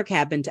back in their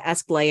cabin to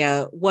ask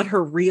Leia what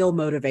her real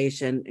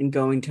motivation in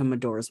going to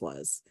Madors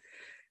was.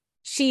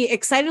 She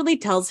excitedly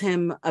tells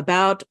him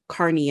about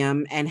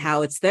Carnium and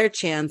how it's their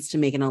chance to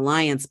make an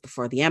alliance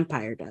before the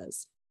Empire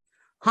does.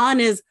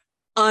 Han is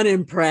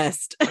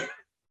unimpressed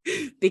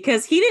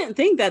because he didn't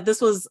think that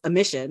this was a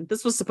mission.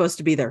 This was supposed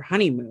to be their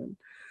honeymoon.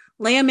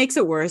 Leia makes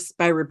it worse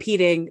by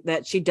repeating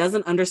that she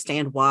doesn't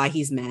understand why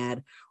he's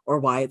mad or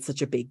why it's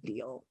such a big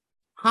deal.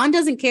 Han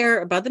doesn't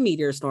care about the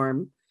meteor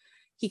storm.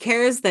 He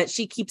cares that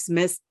she keeps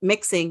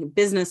mixing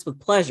business with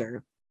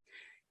pleasure.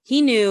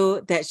 He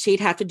knew that she'd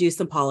have to do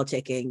some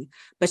politicking,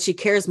 but she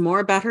cares more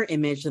about her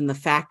image than the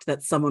fact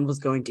that someone was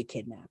going to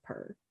kidnap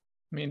her.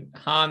 I mean,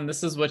 Han,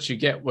 this is what you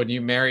get when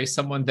you marry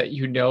someone that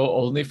you know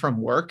only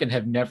from work and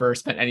have never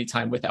spent any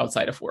time with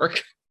outside of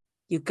work.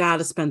 You got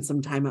to spend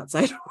some time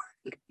outside of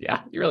work.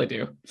 Yeah, you really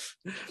do.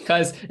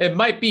 Because it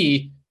might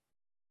be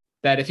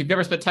that if you've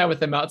never spent time with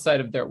them outside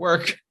of their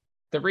work,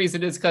 the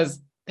reason is because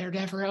they're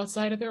never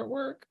outside of their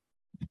work.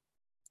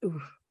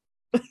 Ooh.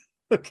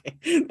 Okay,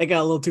 I got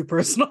a little too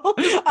personal.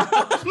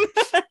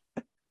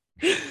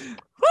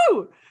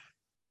 Whew.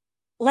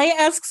 Leia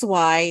asks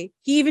why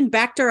he even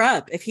backed her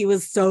up if he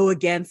was so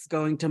against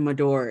going to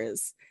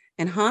Madors.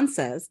 And Han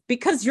says,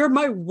 because you're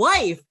my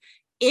wife.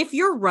 If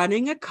you're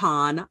running a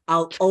con,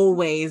 I'll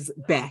always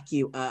back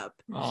you up.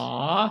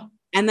 Aww.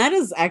 And that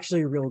is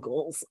actually real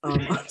goals,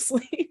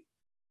 honestly.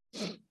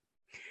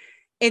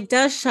 It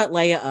does shut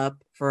Leia up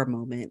for a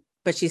moment,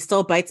 but she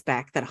still bites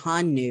back that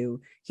Han knew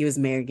he was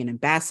marrying an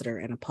ambassador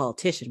and a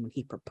politician when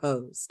he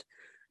proposed.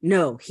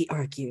 No, he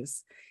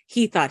argues.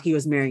 He thought he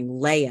was marrying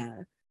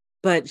Leia,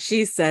 but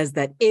she says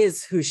that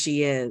is who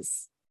she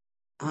is.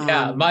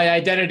 Yeah, my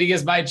identity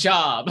is my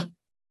job.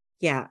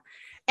 Yeah.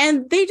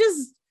 And they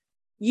just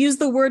use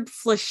the word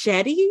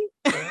flechetti,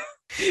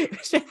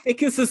 which I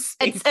think is a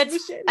space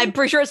machete. I'm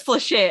pretty sure it's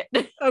flechette.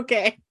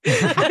 Okay.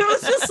 I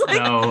was just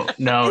like,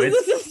 no, is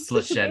it's this a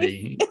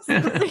flechetti.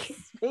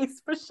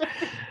 space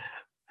machete?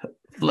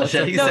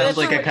 Flechetti No, sounds that's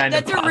like a kind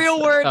of That's a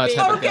real word. Oh, it's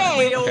babe.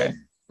 okay. Okay.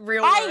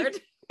 Real I- word.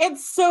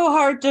 It's so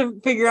hard to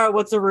figure out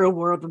what's a real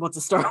word and what's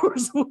a Star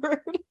Wars word.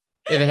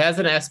 If it has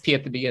an SP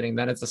at the beginning,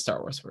 then it's a Star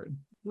Wars word.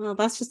 Well,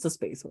 that's just a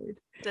space word.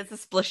 That's a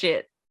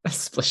splashette.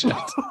 Splish it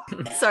out.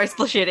 Sorry,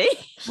 splashetti.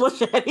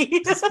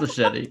 Flechetti.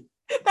 Flechetti.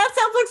 That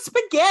sounds like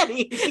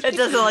spaghetti. It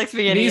doesn't like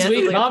spaghetti. Knees It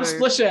weak, sounds like mom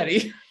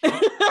food.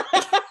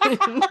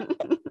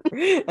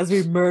 splishetti. As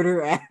we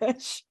murder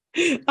Ash.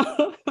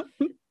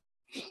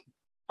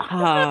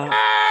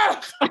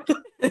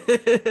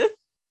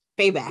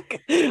 Payback.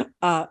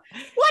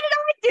 What did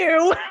I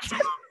do?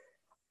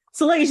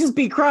 Salacious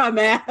be crumb,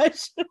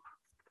 Ash.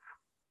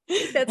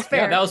 That's Yeah,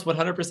 fair. that was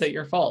 100%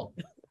 your fault.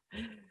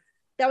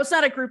 That was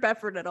not a group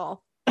effort at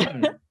all.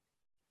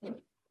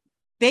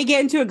 They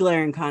get into a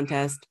glaring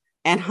contest,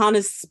 and Han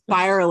is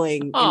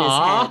spiraling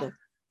Aw. in his head.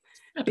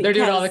 They're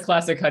doing all the Because-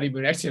 classic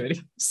honeymoon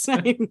activities.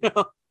 I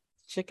know.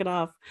 Check it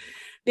off.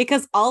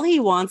 Because all he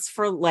wants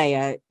for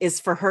Leia is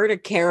for her to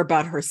care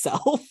about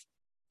herself.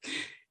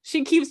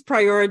 She keeps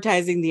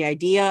prioritizing the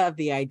idea of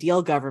the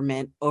ideal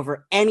government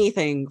over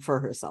anything for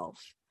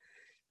herself.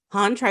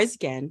 Han tries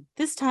again,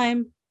 this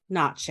time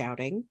not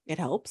shouting. It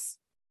helps.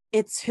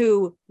 It's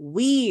who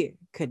we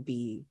could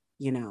be,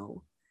 you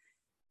know.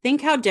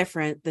 Think how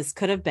different this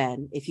could have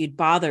been if you'd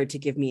bothered to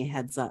give me a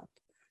heads up.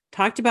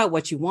 Talked about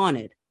what you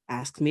wanted,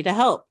 asked me to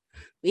help.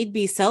 We'd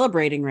be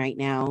celebrating right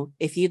now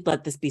if you'd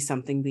let this be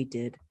something we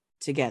did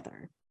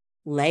together.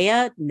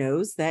 Leia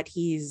knows that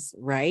he's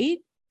right,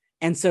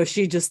 and so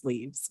she just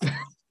leaves.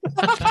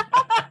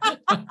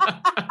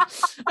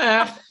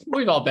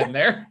 We've all been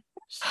there.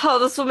 Oh,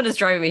 this woman is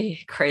driving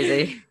me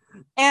crazy.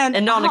 And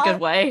not in a Han-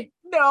 good way.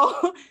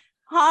 No,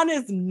 Han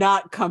is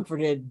not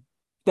comforted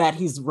that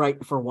he's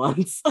right for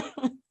once.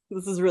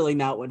 This is really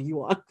not what he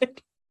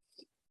wanted.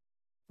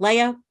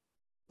 Leia,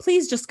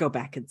 please just go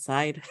back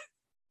inside.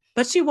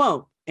 But she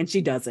won't, and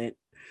she doesn't.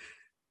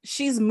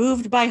 She's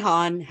moved by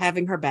Han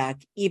having her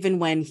back, even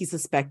when he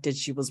suspected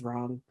she was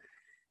wrong.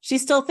 She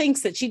still thinks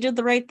that she did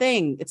the right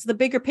thing. It's the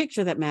bigger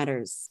picture that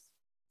matters.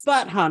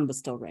 But Han was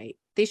still right.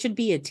 They should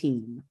be a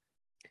team.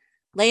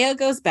 Leia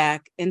goes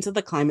back into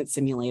the climate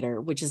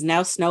simulator, which is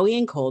now snowy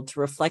and cold to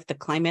reflect the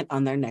climate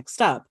on their next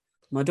stop,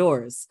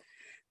 Madors.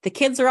 The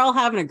kids are all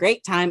having a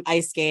great time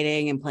ice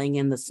skating and playing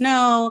in the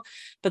snow,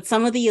 but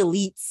some of the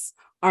elites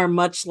are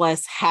much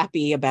less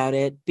happy about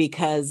it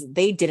because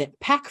they didn't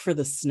pack for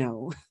the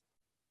snow.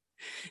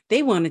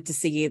 They wanted to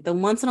see the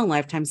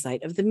once-in-a-lifetime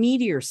sight of the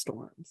meteor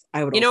storms.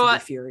 I would also be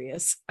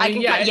furious. I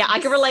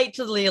can relate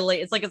to the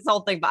elite. It's like it's the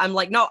whole thing, but I'm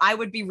like, no, I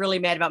would be really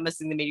mad about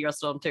missing the meteor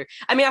storm too.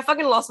 I mean, I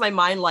fucking lost my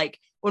mind like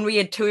when we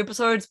had 2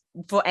 episodes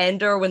for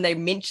Andor when they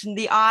mentioned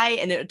the eye,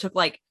 and it took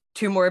like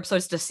 2 more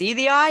episodes to see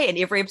the eye, and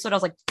every episode I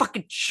was like,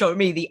 fucking show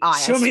me the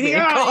eye. Show me the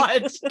eye.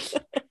 God.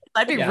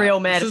 I'd be real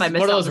mad if I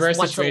missed out this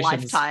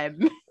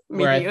once-in-a-lifetime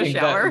where I meteor think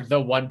shower. that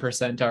the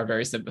 1% are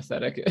very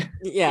sympathetic.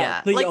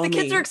 Yeah. Like the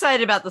kids are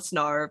excited about the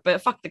snow,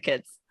 but fuck the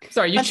kids.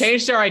 Sorry, you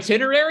changed our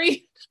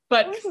itinerary,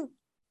 but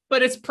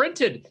it's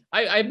printed.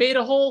 I made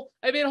a whole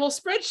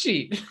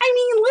spreadsheet. I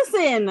mean,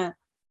 listen,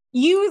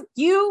 you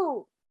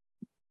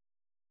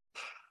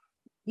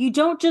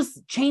don't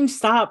just change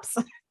stops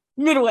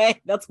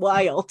midway. That's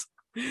wild.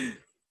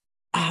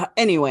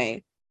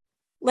 Anyway,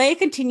 Leia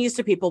continues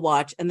to people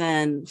watch, and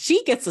then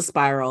she gets a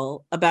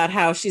spiral about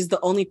how she's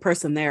the only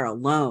person there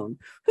alone.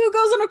 Who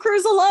goes on a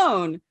cruise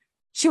alone?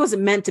 She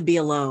wasn't meant to be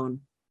alone.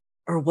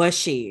 Or was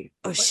she?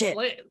 Oh, shit.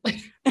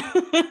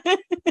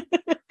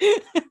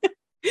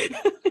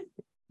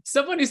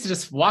 Someone needs to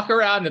just walk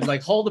around and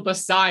like hold up a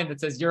sign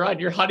that says you're on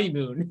your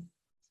honeymoon.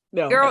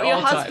 No. Girl, your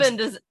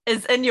husband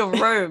is in your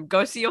room.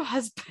 Go see your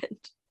husband.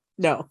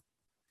 No.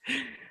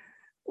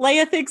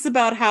 Leia thinks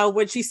about how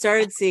when she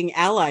started seeing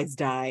allies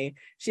die,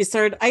 she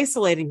started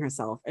isolating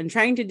herself and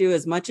trying to do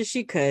as much as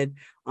she could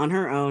on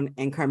her own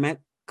and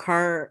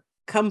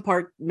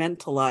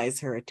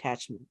compartmentalize her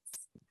attachments.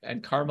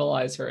 And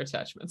caramelize her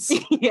attachments.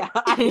 Yeah.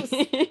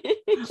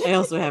 I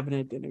also haven't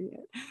had dinner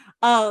yet.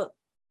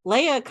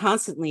 Leia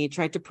constantly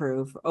tried to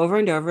prove over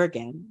and over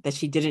again that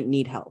she didn't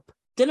need help,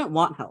 didn't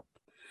want help.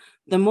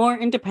 The more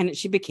independent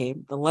she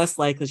became, the less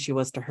likely she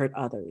was to hurt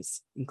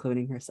others,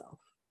 including herself.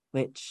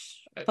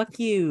 Which, fuck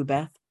you,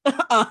 Beth.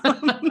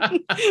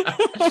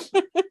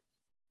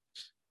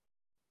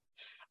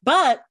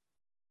 But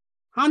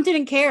Han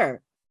didn't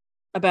care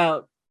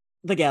about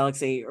the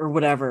galaxy or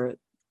whatever,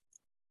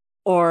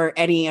 or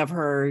any of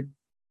her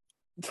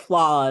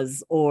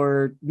flaws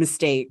or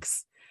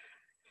mistakes.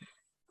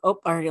 Oh,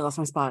 I already lost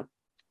my spot.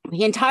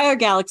 The entire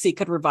galaxy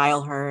could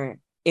revile her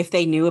if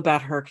they knew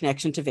about her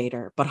connection to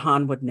Vader, but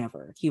Han would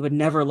never. He would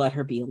never let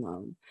her be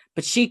alone.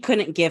 But she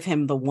couldn't give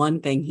him the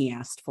one thing he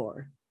asked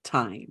for.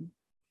 Time.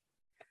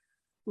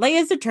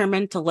 Leia is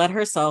determined to let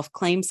herself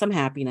claim some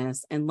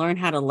happiness and learn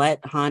how to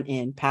let Han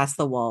in past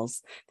the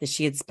walls that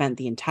she had spent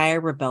the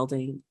entire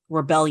rebellion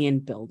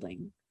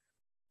building.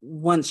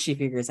 Once she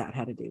figures out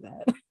how to do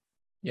that.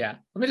 Yeah.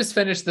 Let me just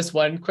finish this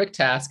one quick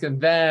task and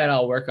then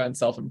I'll work on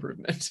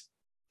self-improvement.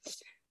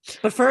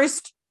 But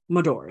first,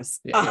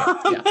 Madors. Yeah.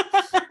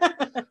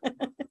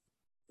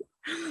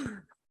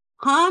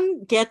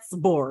 Han gets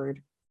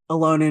bored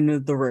alone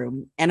in the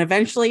room and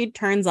eventually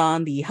turns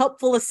on the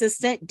helpful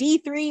assistant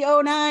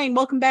D309.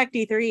 Welcome back,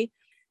 D3.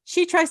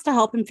 She tries to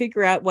help him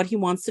figure out what he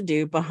wants to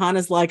do, but Han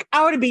is like,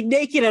 I want to be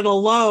naked and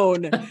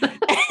alone.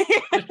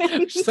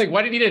 She's like,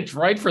 why do you need a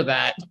droid for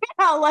that?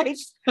 Yeah, like,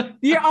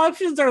 your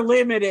options are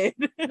limited.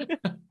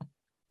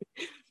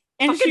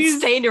 And she's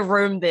stay in your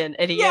room then,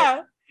 idiot.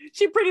 Yeah,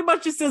 she pretty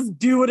much just says,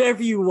 do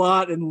whatever you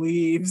want and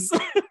leaves.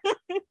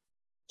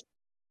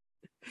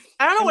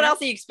 I don't know what else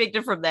he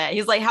expected from that.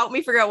 He's like, help me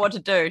figure out what to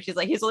do. She's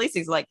like, here's all these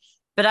things. Like,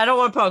 but I don't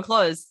want to put on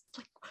clothes.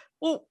 Like,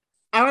 well,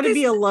 I want to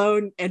be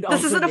alone and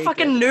this isn't naked. A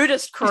fucking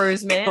nudist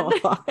cruise, man.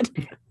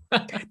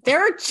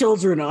 There are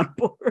children on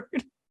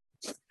board.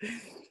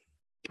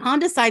 Han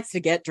decides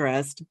to get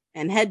dressed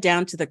and head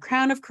down to the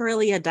Crown of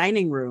Corellia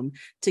dining room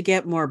to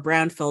get more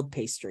brown-filled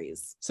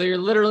pastries. So you're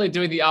literally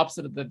doing the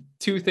opposite of the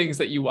 2 things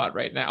that you want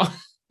right now.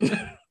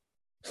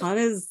 Han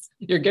is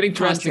You're getting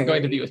dressed and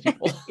going to be with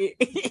people.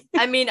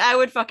 I mean, I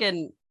would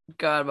fucking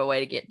go out of my way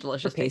to get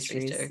delicious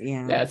pastries too.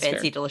 Yeah, that's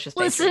fancy fair. delicious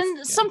pastries.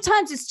 Listen,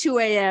 sometimes it's 2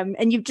 a.m.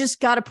 and you've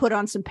just got to put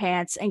on some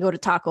pants and go to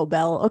Taco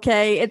Bell.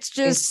 Okay, it's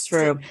just It's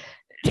true.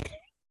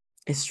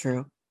 It's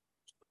true.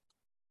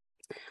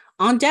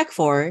 On deck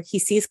 4, he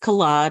sees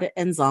Kalad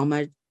and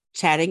Zalma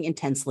chatting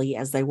intensely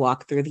as they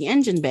walk through the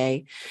engine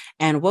bay,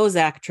 and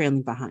Wozak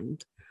trailing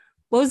behind.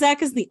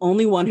 Wozak is the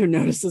only one who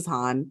notices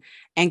Han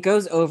and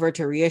goes over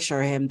to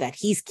reassure him that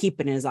he's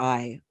keeping his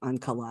eye on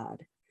Kalad.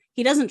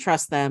 He doesn't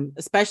trust them,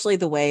 especially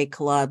the way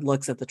Kalad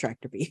looks at the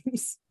tractor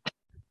beams.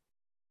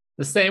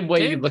 The same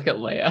way you Dude. look at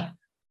Leia.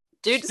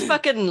 Dude just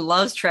fucking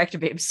loves tractor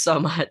beams so I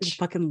much.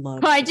 fucking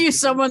love Find you tractor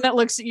someone that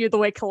looks at you the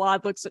way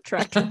Kalad looks at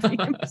tractor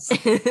beams.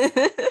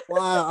 beams.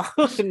 Wow.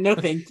 No,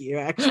 thank you,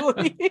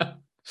 actually.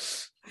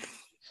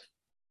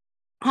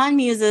 Han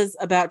muses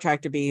about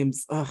tractor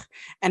beams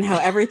and how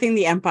everything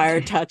the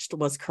Empire touched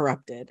was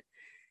corrupted.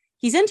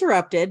 He's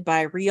interrupted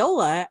by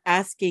Riola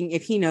asking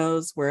if he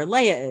knows where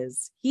Leia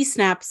is. He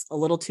snaps a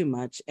little too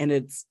much, and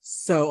it's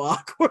so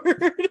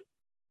awkward.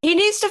 He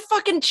needs to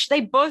fucking.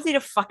 They both need to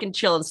fucking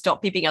chill and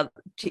stop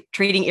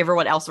treating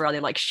everyone else around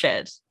him like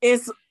shit.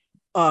 It's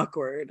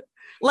awkward.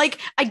 Like,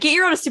 I get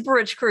you're on a super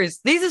rich cruise.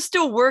 These are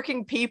still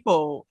working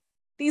people.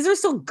 These are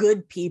still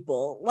good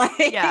people.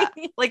 Like, Yeah.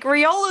 Like,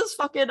 Riola's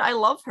fucking. I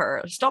love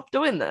her. Stop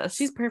doing this.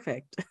 she's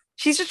perfect.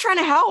 She's just trying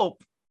to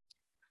help.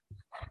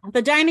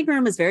 The dining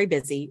room is very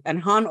busy,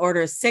 and Han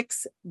orders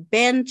 6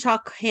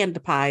 banchok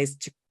hand pies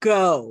to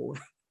go.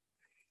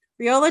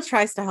 Riola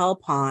tries to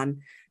help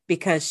Han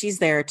because she's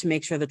there to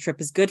make sure the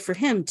trip is good for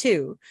him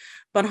too.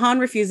 But Han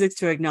refuses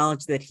to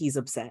acknowledge that he's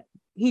upset.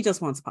 He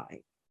just wants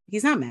pie.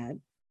 He's not mad.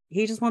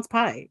 He just wants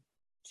pie.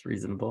 It's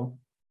reasonable.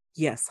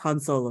 Yes, Han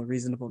Solo,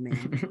 reasonable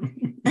man.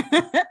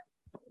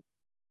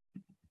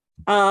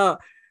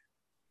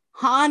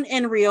 Han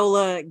and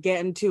Riola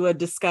get into a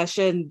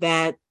discussion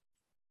that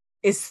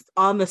is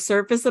on the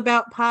surface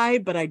about pie,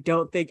 but I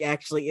don't think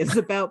actually is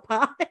about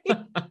pie.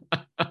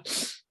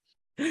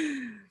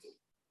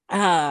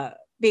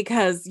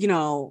 Because, you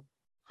know,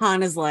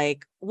 Han is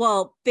like,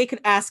 well, they could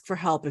ask for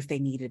help if they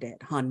needed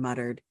it, Han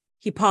muttered.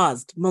 He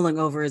paused, mulling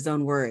over his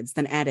own words,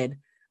 then added,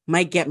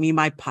 might get me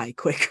my pie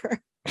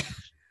quicker.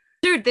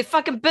 Dude, they're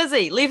fucking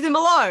busy. Leave them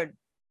alone.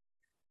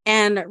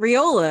 And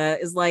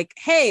Riola is like,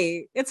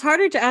 hey, it's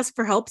harder to ask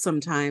for help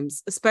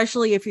sometimes,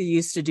 especially if you're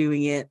used to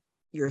doing it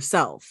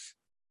yourself.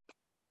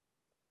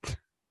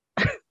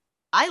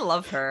 I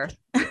love her.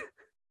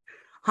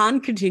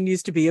 Han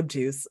continues to be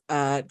obtuse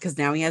because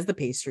now he has the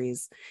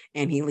pastries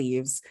and he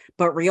leaves.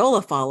 But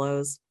Riola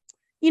follows.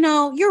 You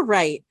know, you're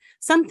right.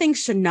 Some things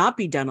should not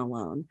be done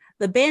alone.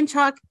 The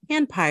banchok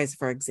hand pies,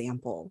 for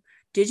example.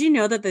 Did you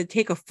know that they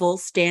take a full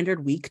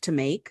standard week to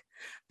make?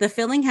 The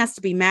filling has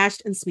to be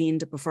mashed and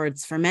sweetened before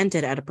it's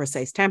fermented at a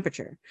precise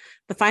temperature.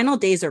 The final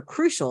days are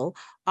crucial,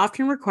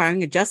 often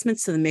requiring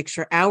adjustments to the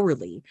mixture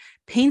hourly.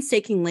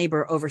 Painstaking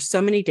labor over so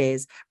many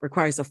days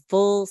requires a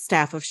full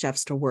staff of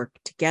chefs to work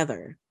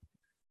together.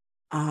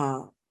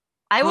 I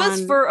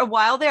was, for a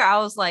while there, I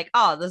was like,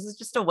 oh, this is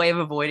just a way of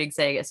avoiding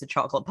saying it's a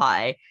chocolate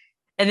pie.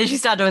 And then she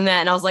started doing that,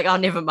 and I was like, oh,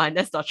 never mind,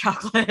 that's not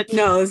chocolate.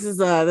 No, this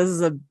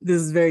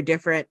is very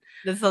different.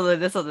 This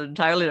is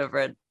entirely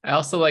different. I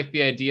also like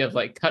the idea of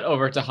like cut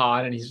over to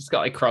Han and he's just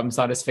got like crumbs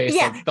on his face.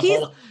 Yeah, like, the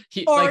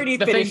he's whole already like,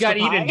 the thing finished got the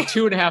eaten pie. in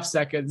 2.5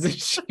 seconds.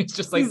 It's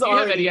just like, He's do you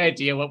have already- any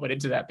idea what went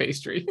into that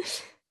pastry?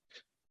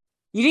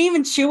 You didn't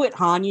even chew it,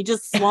 Han. You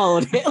just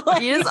swallowed it.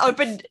 Like, You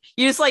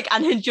just like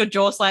unhinge your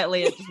jaw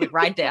slightly and just went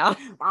right down.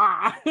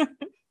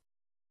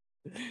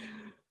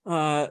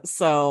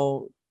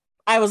 So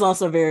I was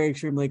also very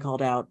extremely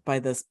called out by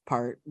this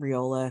part,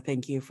 Riola.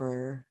 Thank you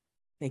for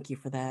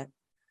that.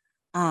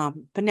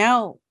 But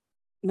now,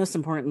 most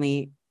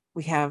importantly,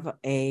 we have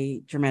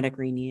a dramatic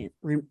reading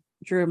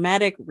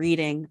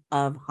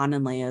of Han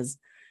and Leia's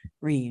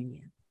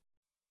reunion.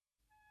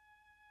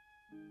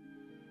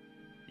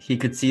 He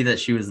could see that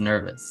she was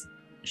nervous.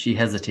 She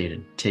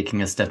hesitated,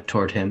 taking a step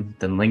toward him,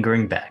 then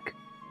lingering back.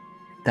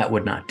 That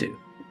would not do,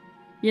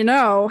 You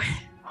know,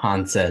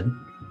 Han said.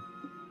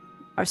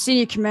 I've seen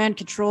you command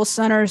control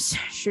centers,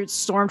 shoot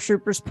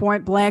stormtroopers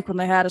point blank when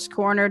they had us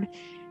cornered,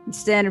 and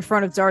stand in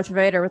front of Darth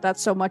Vader without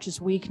so much as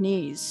weak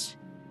knees.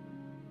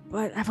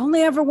 But I've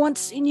only ever once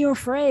seen you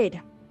afraid.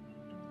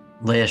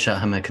 Leia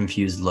shot him a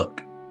confused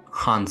look.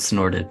 Han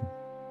snorted.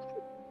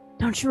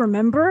 Don't you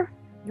remember?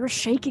 You were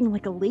shaking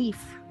like a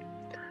leaf.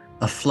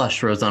 A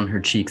flush rose on her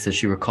cheeks as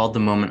she recalled the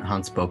moment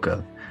Han spoke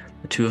of,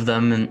 the two of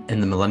them in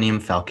the Millennium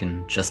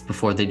Falcon just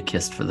before they'd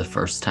kissed for the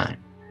first time.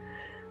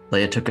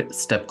 Leia took a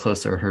step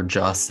closer, her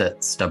jaw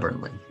set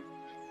stubbornly.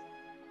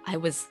 I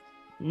was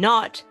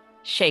not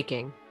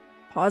shaking.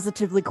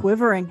 Positively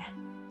quivering.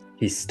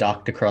 He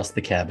stalked across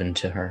the cabin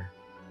to her.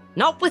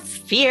 Not with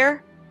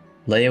fear.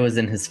 Leia was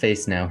in his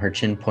face now, her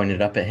chin pointed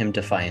up at him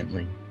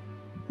defiantly.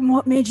 And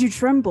what made you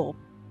tremble?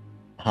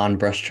 Han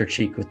brushed her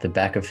cheek with the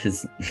back of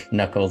his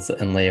knuckles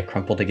and Leia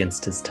crumpled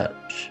against his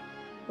touch.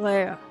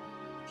 Leia,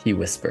 He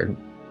whispered.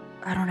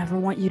 I don't ever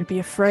want you to be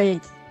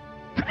afraid.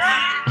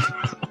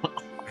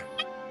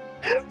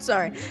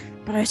 Sorry,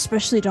 but I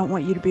especially don't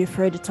want you to be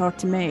afraid to talk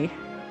to me.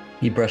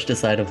 He brushed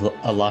aside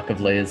a lock of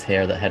Leia's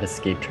hair that had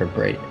escaped her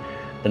braid.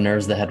 The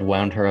nerves that had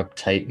wound her up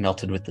tight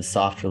melted with the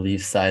soft,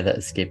 relieved sigh that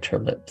escaped her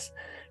lips.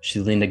 She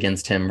leaned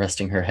against him,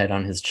 resting her head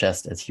on his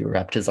chest as he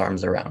wrapped his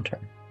arms around her.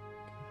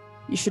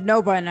 You should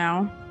know by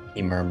now.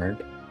 He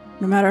murmured.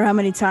 No matter how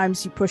many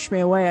times you push me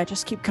away, I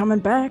just keep coming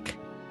back.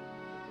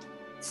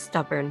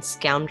 Stubborn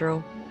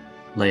scoundrel.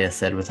 Leia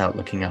said without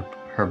looking up,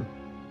 her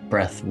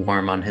breath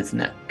warm on his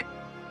neck.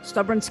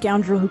 Stubborn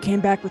scoundrel who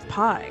came back with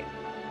pie.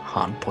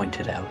 Han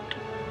pointed out.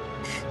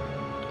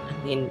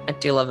 I mean, I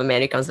do love a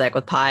man who comes back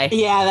with pie.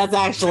 Yeah, that's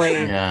actually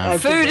Yeah.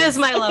 Food is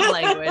my love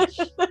language.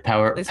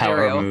 Power Let's be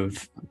real.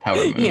 move. Power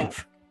move. Yeah.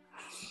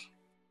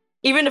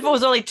 Even if it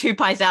was only 2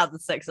 pies out of the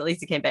 6, at least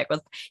he came back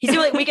with. He's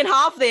like, we can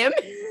halve them.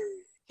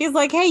 He's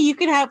like, hey, you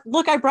can have.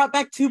 Look, I brought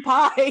back 2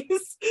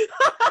 pies.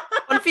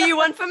 One for you,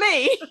 one for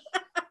me.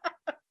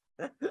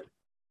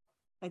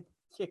 I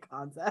kick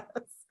Han's ass.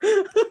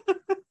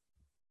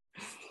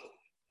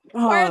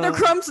 Why are there Oh,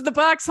 crumbs in the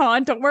box,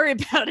 Han? Don't worry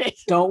about it.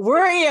 Don't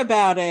worry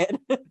about it.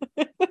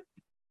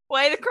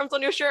 Why are the crumbs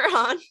on your shirt,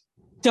 Han?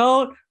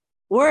 Don't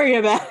worry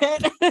about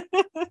it.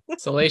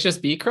 Salacious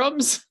bee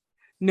crumbs?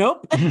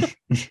 Nope.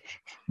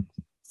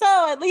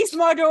 So at least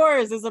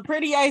Mordor's is a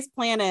pretty ice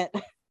planet.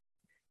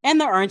 And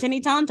there aren't any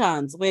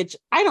Tauntauns, which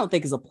I don't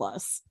think is a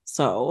plus.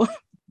 So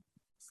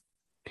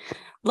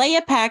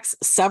Leia packs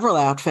several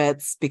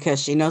outfits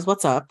because she knows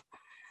what's up.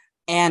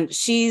 And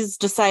she's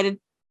decided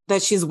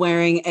that she's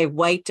wearing a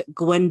white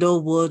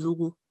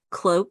Gwendelwood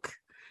cloak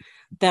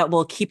that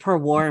will keep her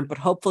warm, but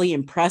hopefully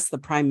impress the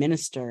Prime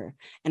Minister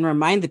and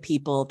remind the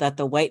people that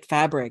the white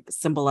fabric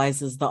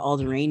symbolizes the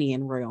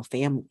Alderaanian royal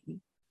family.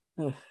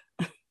 Ugh.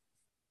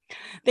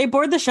 They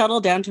board the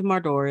shuttle down to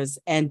Mordor's,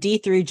 and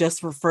D3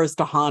 just refers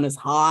to Han as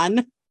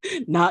Han,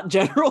 not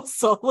General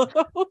Solo.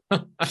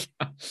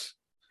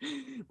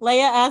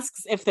 Leia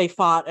asks if they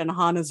fought, and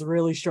Han is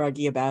really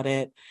shruggy about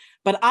it.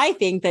 But I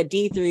think that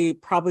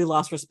D3 probably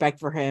lost respect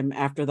for him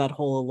after that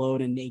whole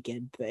alone and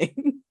naked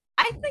thing.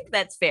 I think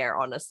that's fair,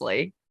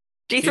 honestly.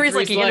 D3's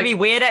like, D3's you're going like- to be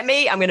weird at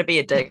me? I'm going to be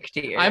a dick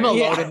to you. I'm alone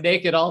Yeah. and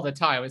naked all the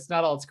time. It's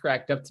not all it's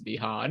cracked up to be,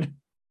 Han.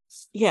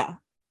 Yeah.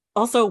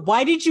 Also,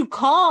 why did you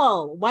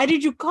call? Why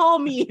did you call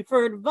me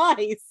for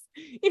advice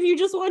if you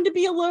just wanted to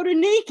be alone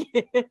and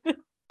naked?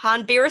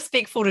 Han, be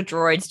respectful to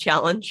droids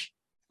challenge.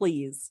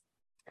 Please.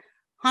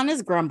 Han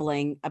is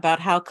grumbling about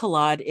how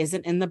Kalad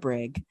isn't in the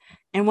brig.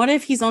 And what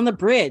if he's on the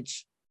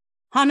bridge?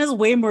 Han has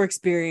way more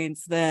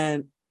experience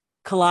than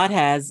Kalad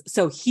has,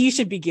 so he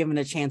should be given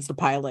a chance to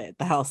pilot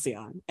the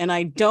Halcyon. And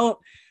I don't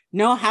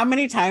know how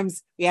many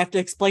times we have to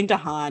explain to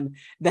Han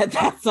that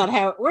that's not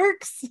how it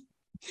works.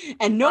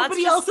 And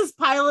nobody else is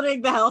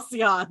piloting the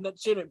Halcyon that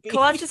shouldn't be.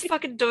 Kalad's just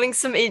fucking doing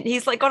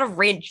he's like got a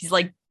wrench. He's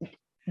like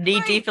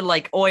knee deep in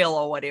like oil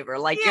or whatever.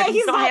 Like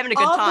he's not having a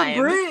good on time.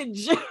 the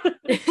bridge.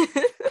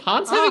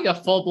 Han's having a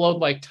full-blown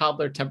like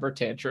toddler temper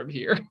tantrum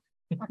here.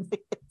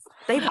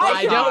 They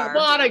I both don't are.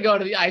 want to go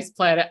to the ice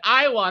planet.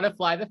 I want to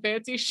fly the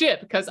fancy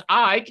ship because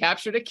I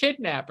captured a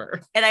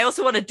kidnapper. And I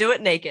also want to do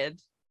it naked.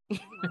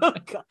 Oh,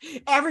 God.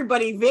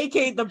 Everybody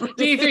vacate the bridge.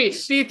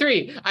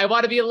 D3, I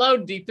want to be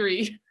alone,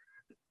 D3.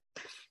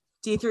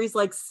 D3's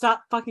like,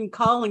 stop fucking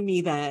calling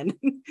me then.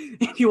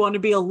 If you want to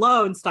be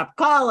alone, stop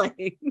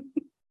calling.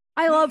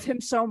 I love him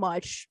so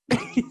much.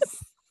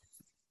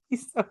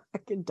 He's so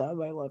fucking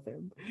dumb. I love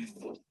him.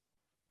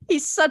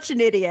 He's such an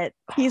idiot.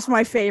 He's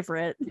my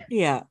favorite.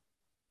 Yeah.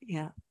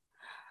 Yeah.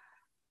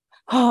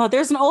 Oh,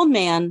 there's an old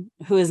man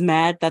who is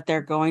mad that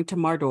they're going to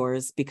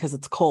Mordor's because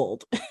it's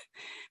cold.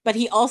 But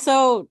he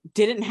also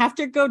didn't have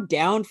to go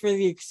down for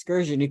the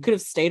excursion. He could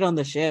have stayed on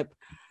the ship.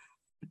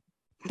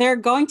 They're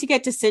going to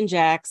get to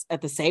Sinjax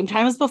at the same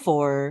time as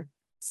before.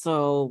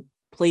 So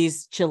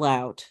please chill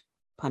out.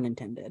 Pun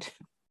intended.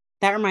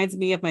 That reminds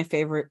me of my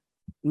favorite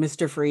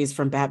Mr. Freeze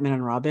from Batman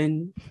and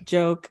Robin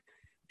joke,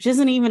 which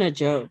isn't even a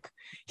joke.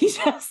 He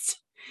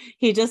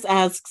just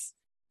asks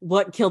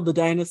what killed the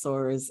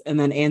dinosaurs and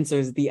then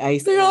answers the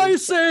ice age.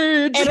 Ice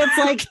Age! And it's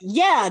like,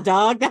 yeah,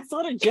 dog, that's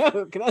not a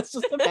joke. That's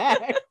just a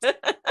fact.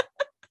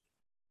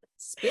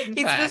 Spitting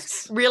He's facts.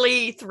 just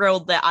really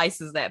thrilled that ice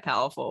is that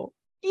powerful.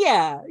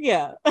 Yeah,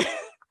 yeah.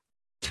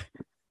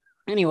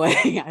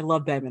 Anyway, I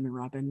love Batman and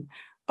Robin.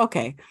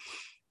 Okay.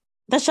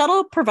 The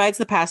shuttle provides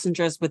the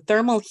passengers with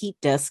thermal heat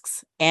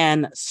discs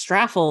and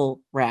straffle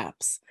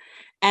wraps.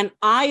 And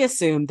I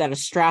assume that a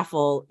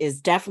straffle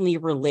is definitely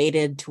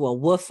related to a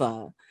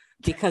woofa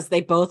because they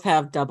both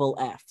have double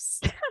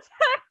Fs.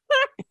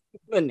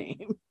 The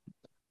name.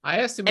 I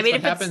assume I it's mean, what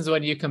if it's- happens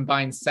when you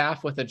combine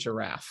Saf with a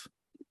giraffe.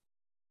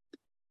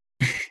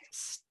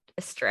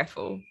 A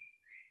straffle.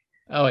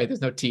 Oh, wait,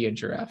 there's no T in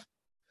giraffe.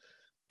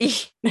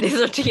 There's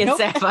no T in Nope.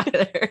 Saf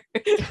either.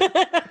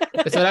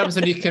 That's what happens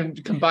when you can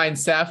combine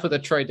Saf with a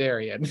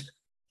Troidarian.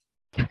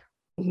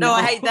 No,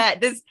 I hate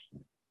that.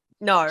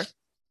 No.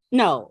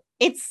 No,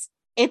 it's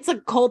a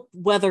cold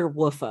weather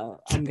woofa,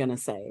 I'm gonna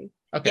say.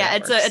 Okay, Yeah,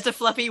 that it's a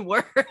fluffy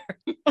word.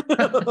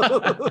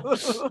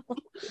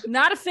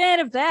 Not a fan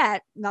of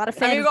that. Not a I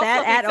fan mean, of we got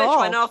that fluffy at fish, all.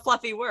 why not a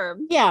fluffy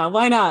worm? Yeah,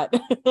 why not?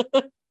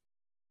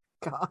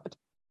 God.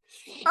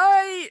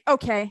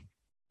 Okay.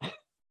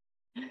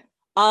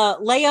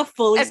 Leia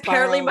fully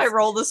Apparently, my spirals.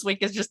 role this week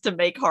is just to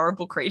make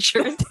horrible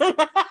creatures.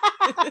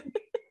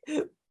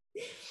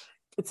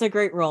 It's a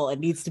great role. It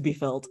needs to be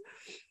filled.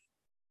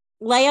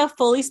 Leia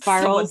fully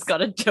spirals. Someone's got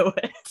to do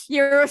it.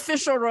 Your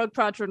official Rogue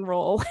Patron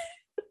role.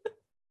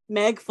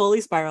 Meg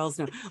fully spirals.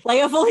 No,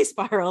 Leia fully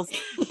spirals,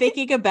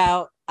 thinking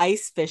about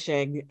ice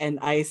fishing and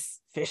ice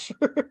fishers.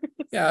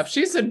 Yeah, if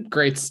she's in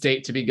great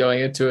state to be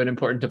going into an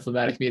important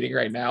diplomatic meeting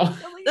right now.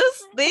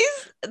 They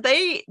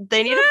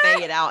need to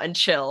bang it out and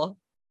chill.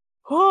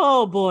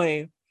 Oh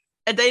boy,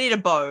 And they need a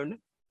bone.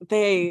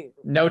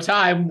 No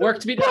time, work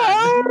to be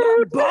done.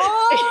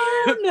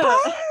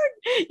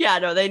 Yeah,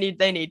 no, they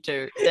need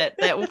to.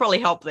 That will probably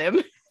help them,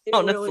 It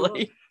honestly. really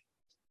will.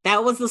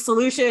 That was the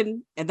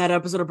solution in that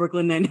episode of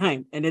Brooklyn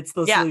Nine-Nine, and it's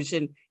the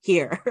solution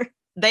here.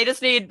 They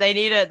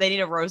need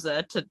a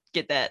Rosa to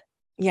get that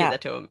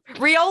to him.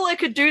 Riola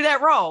could do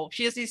that role.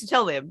 She just needs to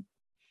tell them.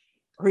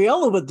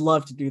 Riola would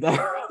love to do that.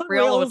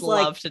 Riola would Riola's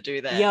like, love to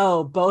do that.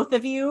 Yo, both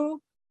of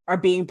you are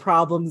being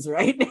problems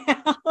right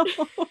now.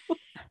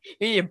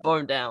 You need to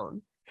bone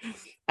down.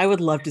 I would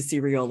love to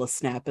see Riola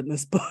snap in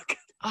this book.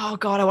 Oh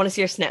god, I want to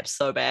see her snap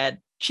so bad.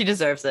 She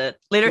deserves it.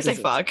 Let her say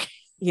fuck.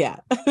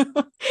 Yeah.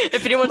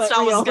 If anyone Let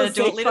Star Wars is Riola gonna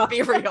do say it, let it be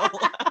Riola.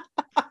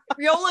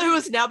 Riola, who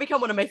has now become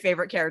one of my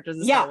favorite characters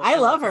in Star Wars. I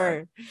love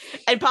her.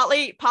 And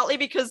partly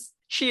because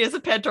she is a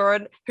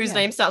Pantoran whose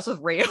name starts with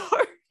Rio.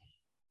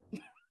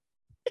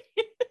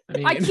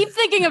 I keep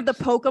thinking of the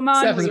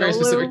Pokemon. Steph is a very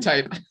specific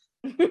type.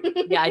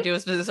 Yeah, I do.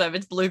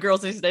 It's blue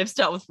girls whose names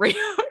start with Rio.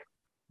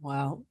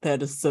 Wow,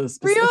 that is so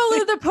specific.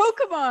 Riola the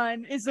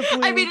Pokemon is a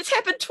blue. I mean, it's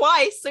happened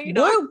twice, so you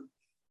know. Woo!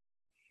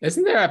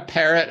 Isn't there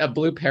a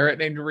blue parrot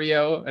named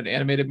Rio, an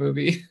animated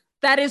movie?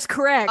 That is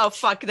correct. Oh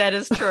fuck, that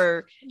is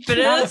true. But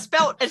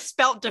it's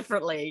spelt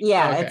differently.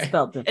 Yeah, Okay. it's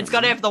spelled differently. It's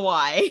got to have the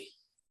Y.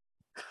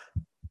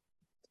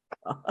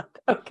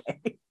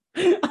 Okay.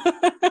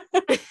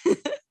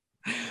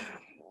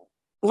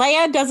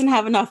 Leia doesn't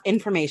have enough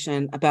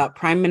information about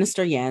Prime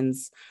Minister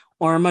Jens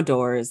or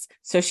Madors,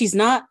 so she's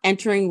not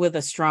entering with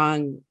a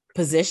strong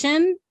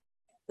position,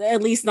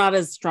 at least not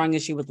as strong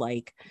as she would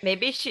like.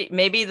 Maybe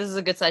this is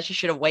a good sign. She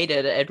should have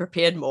waited and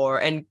prepared more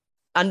and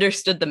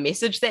understood the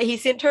message that he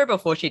sent her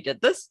before she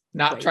did this.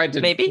 Not tried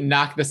to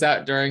knock this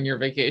out during your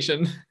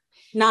vacation.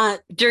 Not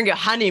during your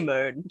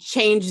honeymoon.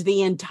 Change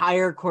the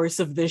entire course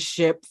of this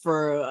ship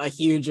for a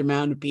huge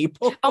amount of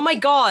people. Oh my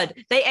god,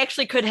 they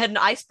actually could hit an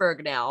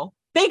iceberg now.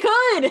 They could.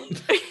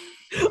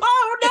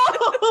 Oh no,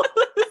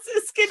 this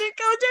is gonna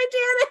go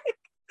gigantic.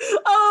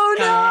 Oh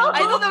no. I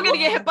thought they were gonna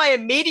get hit by a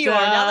meteor.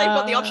 Now they've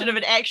got the option of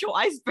an actual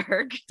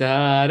iceberg.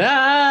 Da,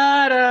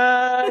 da,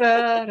 da,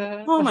 da,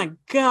 da. Oh my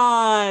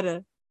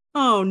god.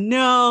 Oh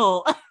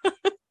no.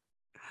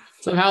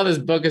 Somehow this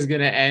book is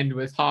going to end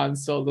with Han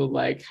Solo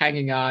like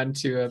hanging on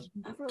to a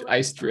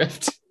ice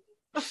drift.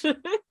 There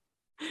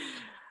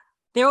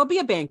will be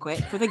a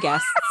banquet for the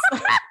guests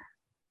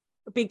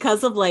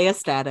because of Leia's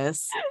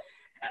status.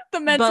 The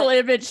mental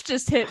image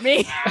just hit me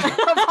of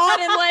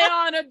Han and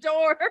Leia on a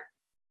door.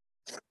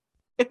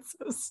 It's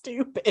so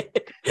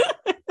stupid.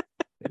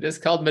 It is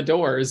called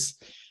Madors.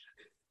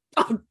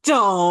 Oh,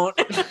 don't.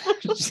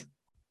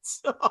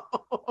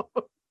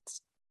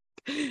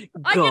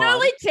 I can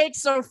only take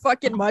so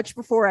fucking much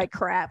before I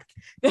crap.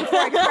 Before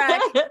I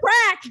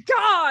crack,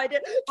 God.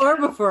 Or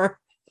before.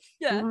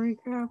 Yeah.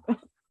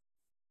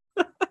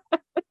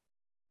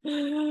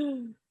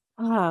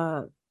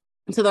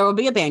 So there will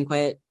be a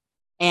banquet,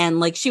 and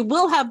like she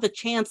will have the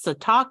chance to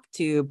talk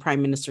to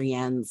Prime Minister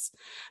Jens,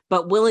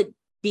 but will it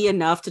be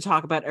enough to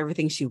talk about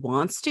everything she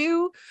wants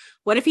to?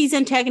 What if he's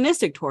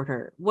antagonistic toward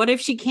her? What if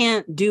she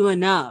can't do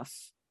enough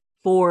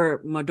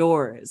for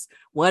Madors?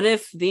 What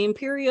if the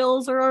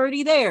Imperials are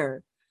already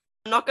there?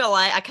 I'm not gonna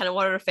lie, I kind of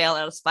want her to fail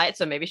out of spite,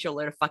 so maybe she'll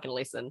learn a fucking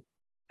lesson.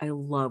 I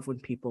love when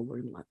people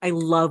learn. I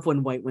love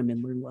when white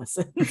women learn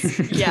lessons.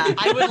 Yeah,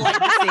 I would like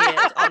to see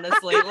it,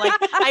 honestly. Like,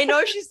 I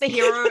know she's the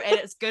hero and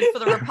it's good for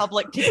the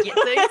Republic to get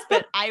things,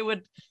 but I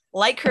would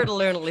like her to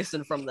learn a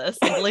lesson from this.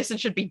 And the lesson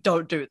should be,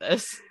 don't do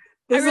this.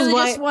 I really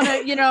just want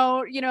to, you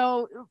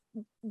know,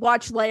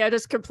 watch Leia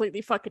just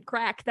completely fucking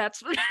crack.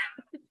 That's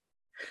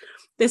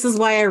This is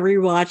why I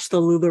rewatched the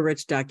Lula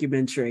Rich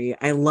documentary.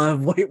 I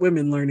love white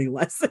women learning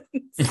lessons.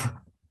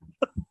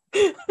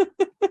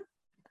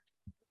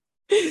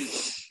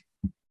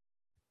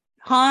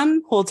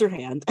 Han holds her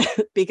hand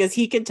because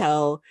he can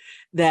tell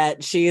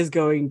that she is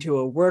going to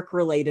a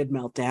work-related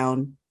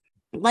meltdown.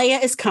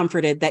 Leia is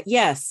comforted that,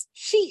 yes,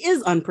 she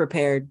is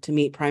unprepared to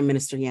meet Prime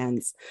Minister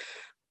Jens,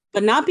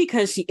 but not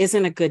because she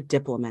isn't a good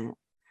diplomat,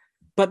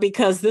 but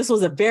because this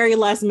was a very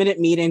last-minute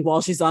meeting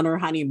while she's on her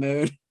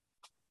honeymoon.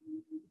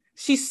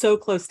 She's so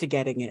close to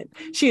getting it.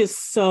 She is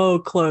so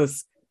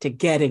close to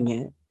getting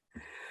it.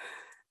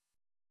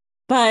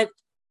 But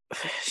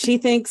she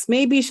thinks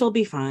maybe she'll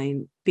be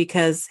fine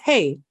because,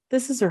 hey,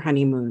 this is her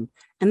honeymoon.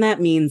 And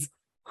that means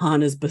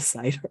Han is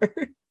beside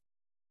her.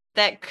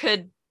 That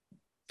could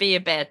be a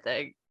bad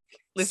thing.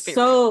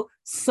 So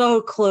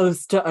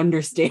close to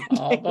understanding.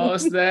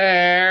 Almost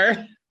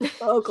there.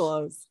 So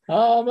close.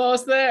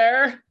 Almost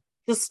there.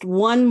 Just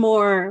one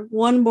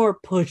more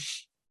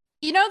push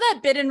You know that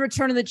bit in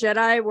Return of the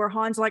Jedi where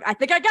Han's like, I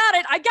think I got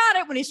it,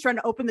 when he's trying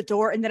to open the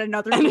door and then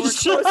another door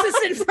closes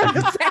in front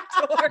of the back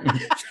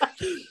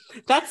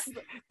door.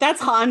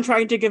 That's Han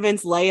trying to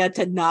convince Leia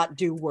to not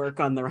do work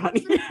on their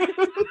honeymoon.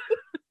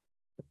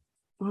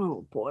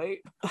 Oh boy.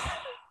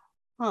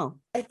 Oh.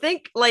 I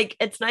think like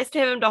it's nice to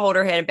have him to hold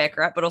her hand and back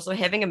her up, but also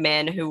having a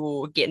man who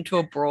will get into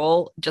a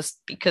brawl just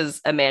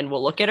because a man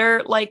will look at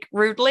her like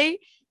rudely,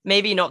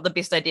 maybe not the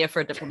best idea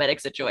for a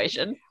diplomatic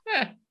situation.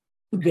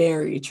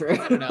 Very true.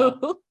 I don't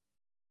know.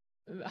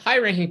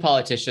 High-ranking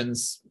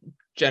politicians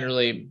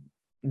generally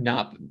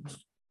not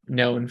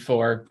known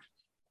for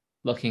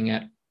looking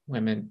at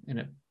women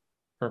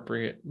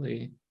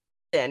inappropriately.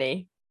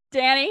 Danny.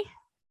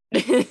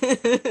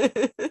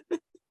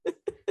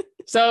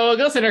 So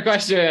listener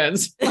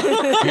questions.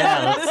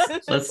 Yeah,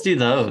 let's do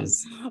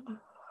those.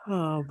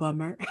 Oh,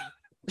 bummer.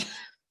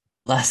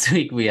 Last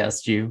week we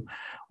asked you,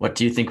 what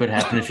do you think would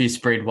happen if you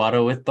sprayed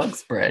Watto with bug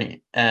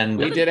spray? And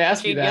We did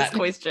ask you Genius that.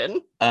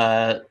 question.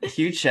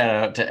 huge shout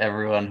out to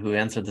everyone who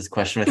answered this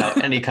question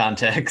without any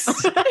context.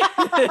 To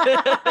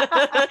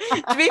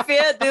be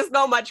fair, there's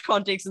not much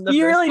context in the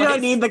You first really place.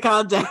 don't need the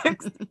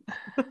context.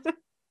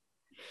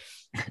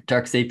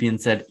 Dark Sapien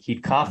said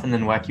he'd cough and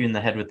then whack you in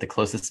the head with the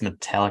closest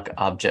metallic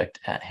object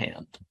at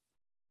hand.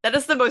 That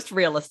is the most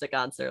realistic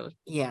answer.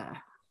 Yeah.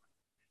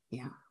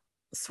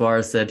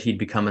 Suarez said he'd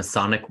become a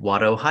Sonic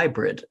Watto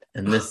hybrid,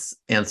 and this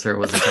answer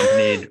was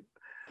accompanied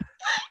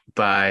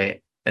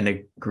by an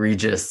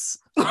egregious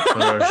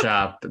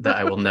Photoshop that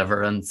I will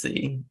never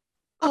unsee.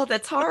 Oh,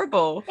 that's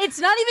horrible. It's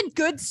not even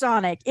good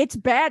Sonic. It's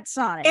bad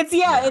Sonic.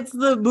 It's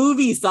the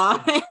movie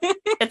Sonic.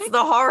 It's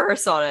the horror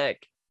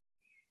Sonic.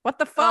 What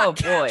the Oh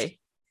fuck? boy.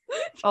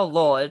 Oh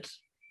lord.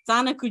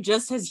 Sonic who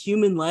just has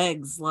human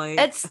legs. Like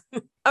It's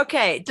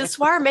okay. Does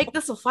Swire make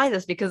this or find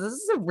this? Because this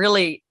is a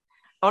really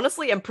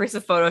honestly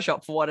impressive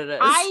Photoshop for what it is.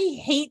 I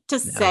hate to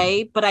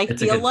say, but I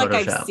It's a feel good like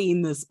I've Photoshop.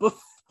 seen this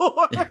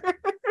before.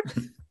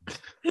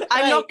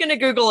 I'm not gonna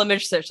Google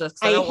image search this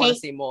because I I don't want to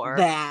hate see more.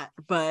 that,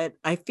 but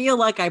I feel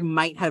like I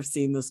might have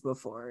seen this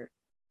before.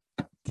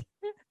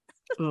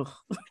 Ugh.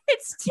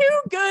 It's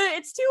too good.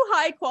 It's too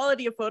high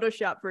quality of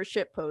Photoshop for a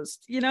shit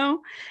post. You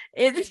know,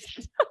 it's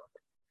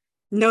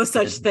No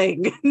such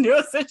thing.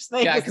 No such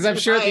thing. Yeah, as because I'm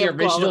sure high the of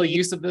original quality.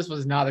 use of this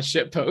was not a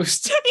shit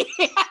post.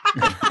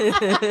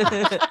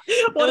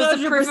 It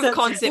was a proof of 100%.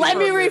 concept. let for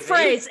me a movie.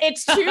 rephrase.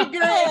 It's too good.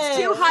 It's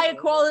too high a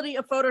quality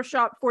of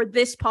Photoshop for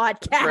this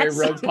podcast.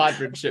 For a Rogue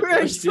Podron shit For-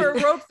 post. for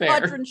Rogue Fair.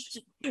 Podron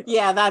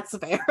Yeah, that's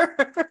fair.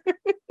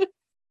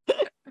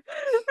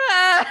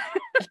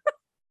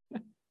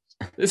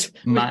 This-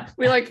 My-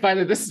 we like find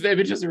that this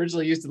image was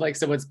originally used in like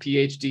someone's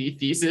PhD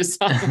thesis.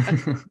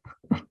 On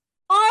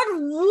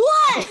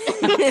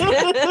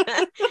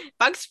what?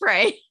 Bug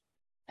spray.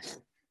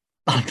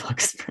 On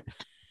bug spray.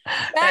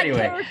 Bad Anyway.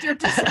 character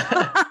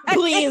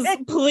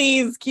design.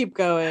 please keep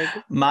going.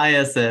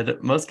 Maya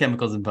said most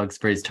chemicals in bug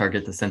sprays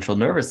target the central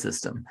nervous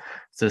system.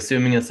 So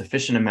assuming a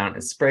sufficient amount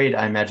is sprayed,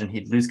 I imagine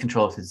he'd lose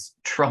control of his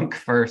trunk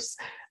first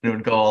and it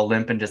would go all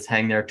limp and just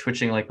hang there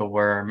twitching like a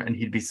worm. And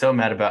he'd be so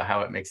mad about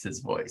how it makes his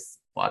voice.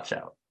 Watch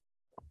out.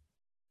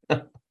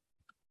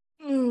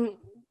 Mm,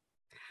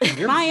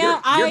 You're, Maya,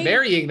 you're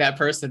marrying that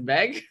person,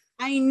 Meg.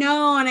 I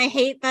know, and I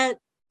hate that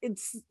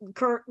it's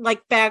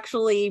like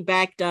factually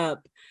backed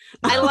up.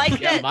 I like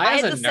Yeah, that. I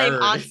Maya's had a the same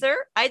nerd. answer.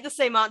 I had the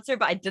same answer,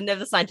 but I didn't have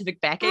the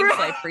scientific backing, so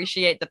I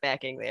appreciate the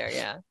backing there.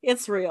 Yeah.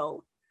 It's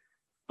real.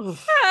 Ugh.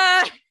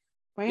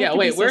 Why Yeah, have to be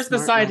wait, so where's the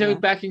smart,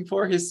 scientific Maya? backing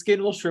for? His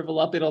skin will shrivel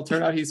up. It'll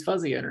turn out he's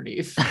fuzzy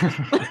underneath.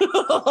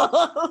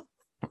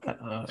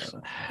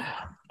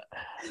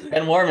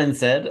 Ben Warman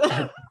said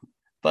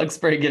bug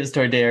spray gives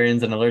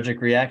Toydarians an allergic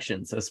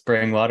reaction, so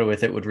spraying Watto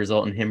with it would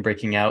result in him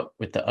breaking out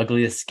with the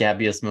ugliest,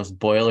 scabbiest, most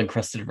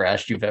boil-encrusted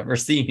rash you've ever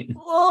seen.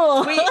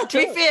 To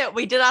be fair,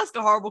 we did ask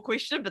a horrible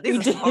question, but these We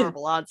are did.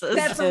 horrible answers.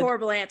 That's a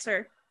horrible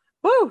answer.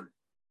 Woo.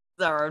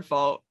 It's our own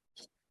fault.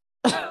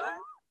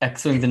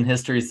 X-Wings in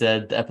History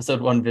said the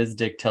episode 1 Viz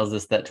Dick tells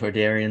us that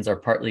Toydarians are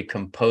partly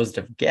composed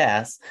of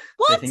gas.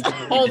 So I think that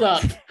we Hold did-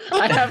 up.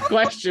 I have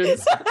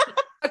questions.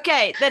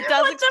 Okay, that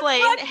does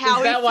explain how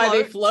Is that he why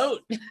they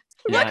floats. float?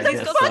 Yeah, I He's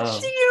guess got so.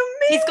 such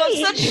He's got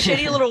such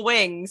shitty little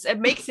wings. It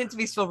makes sense if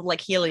he's filled with like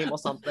helium or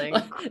something.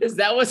 Is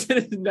that what's in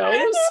his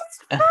nose?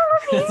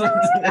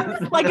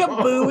 Like a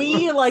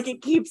buoy, like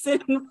it keeps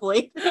it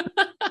inflated.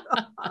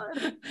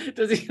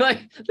 Does he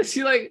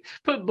like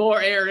put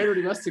more air in when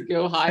he wants to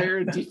go higher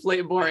and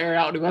deflate more air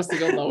out when he wants to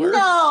go lower?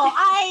 No,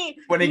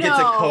 When he gets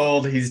it No.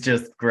 cold, he's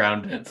just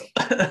grounded.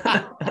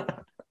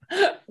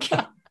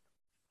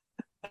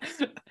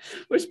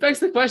 Which begs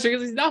the question,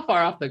 because he's not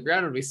far off the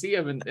ground when we see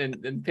him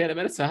in Phantom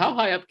Menace. So how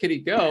high up can he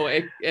go,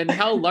 and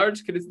how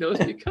large can his nose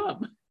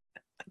become?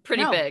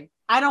 Pretty No. big.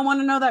 I don't want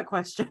to know that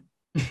question.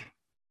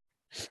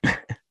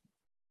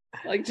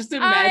 Like just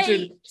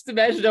imagine a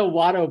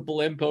Watto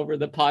blimp over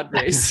the pod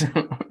race.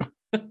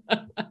 But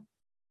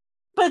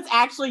but it's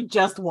actually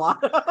just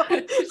Watto.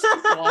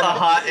 A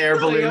hot air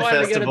balloon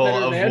festival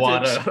of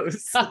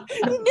Wattos.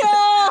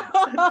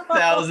 No,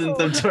 Thousands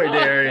of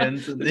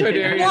Toydarians. in the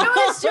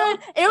Toydarians. air.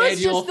 It was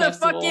Annual just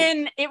the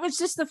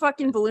festival.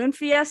 fucking balloon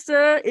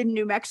fiesta in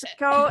New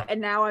Mexico, and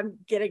now I'm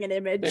getting an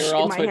image They were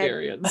all in my head.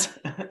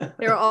 Toydarians.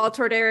 They were all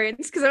Toydarians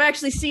because I've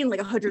actually seen like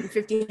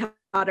 150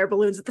 hot air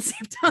balloons at the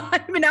same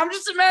time, and I'm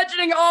just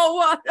imagining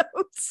all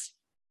Wattos.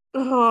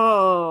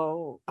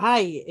 oh,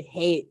 I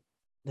hate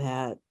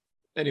that.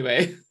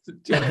 Anyway, do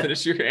you want to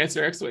finish your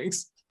answer,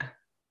 X-Wings?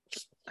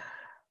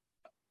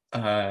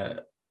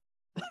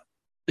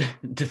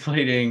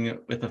 Deflating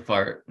with a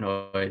fart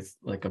noise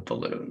like a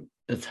balloon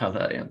is how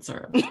that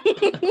answer.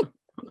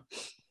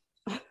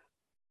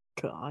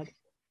 God,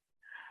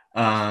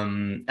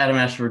 Adam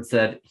Ashford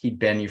said he'd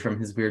ban you from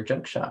his weird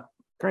junk shop.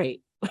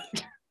 great.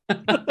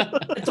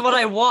 It's what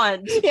I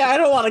want. Yeah, I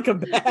don't want to come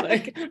back.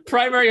 Like,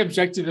 primary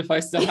objective if I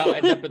somehow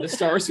end up in the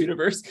Star Wars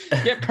universe,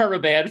 get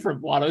permabanned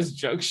from Watto's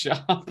junk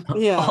shop.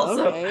 Yeah,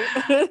 Also-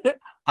 okay.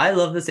 I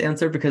love this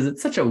answer because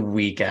it's such a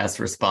weak ass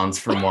response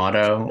from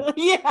Watto.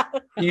 Yeah,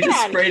 You just Get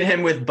outta sprayed here.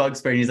 him with bug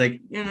spray and he's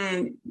like,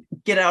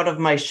 get out of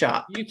my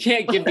shop. You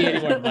can't give me any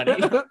more money.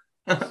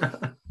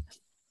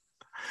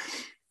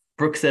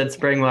 Brooke said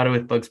spraying Watto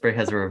with bug spray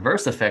has a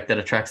reverse effect that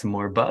attracts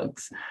more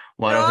bugs.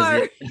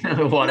 Watto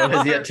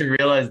has yet to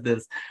realize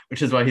this,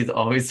 which is why he's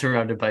always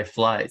surrounded by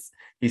flies.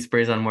 He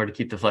sprays on more to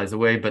keep the flies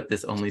away, but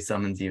this only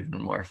summons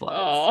even more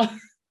flies.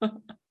 Oh,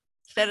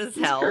 That is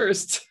he's hell.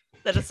 cursed.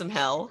 That is some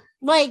hell.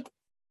 like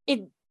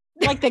it,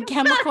 like the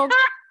chemical.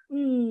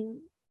 Mm.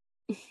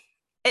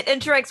 It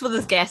interacts with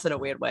his gas in a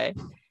weird way.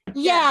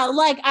 Yeah,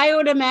 like I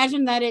would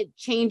imagine that it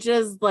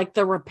changes like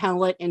the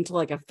repellent into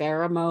like a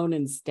pheromone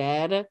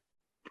instead.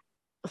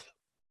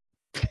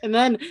 And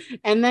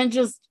then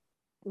just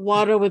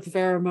Watto with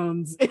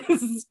pheromones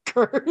is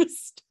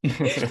cursed.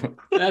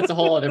 That's a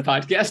whole other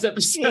podcast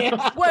episode.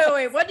 Yeah.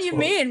 Wait, what do you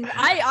mean?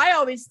 I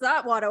always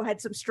thought Watto had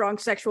some strong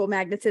sexual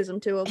magnetism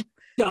to him.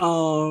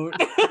 Don't.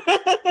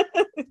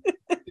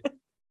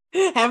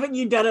 Haven't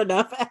you done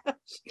enough,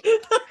 Ash?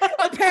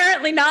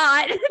 Apparently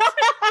not.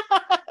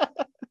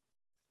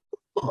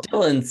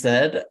 Dylan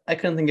said, I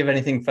couldn't think of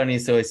anything funny,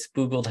 so I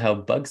spoogled how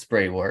bug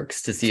spray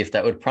works to see if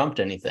that would prompt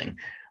anything.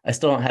 I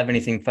still don't have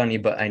anything funny,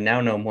 but I now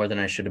know more than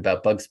I should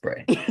about bug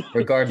spray.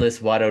 Regardless,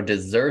 Watto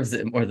deserves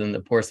it more than the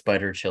poor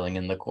spider chilling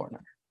in the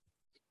corner.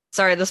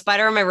 Sorry, the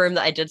spider in my room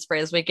that I did spray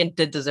this weekend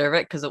did deserve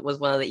it because it was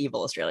one of the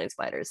evil Australian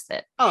spiders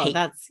that Oh, hate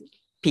that's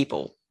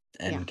people.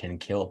 And Yeah. can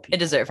kill people. It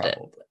deserved it.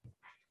 probably.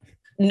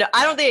 No,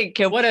 I don't think it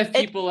killed. What have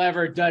people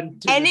ever done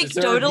to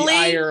deserve the Anecdotally-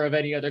 ire of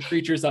any other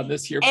creatures on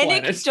this here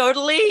planet?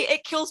 Anecdotally,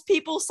 it kills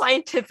people.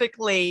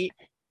 Scientifically,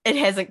 it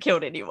hasn't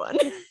killed anyone.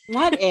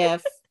 what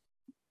if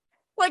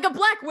Like a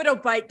black widow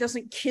bite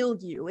doesn't kill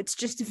you. It's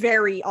just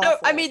very awful. No,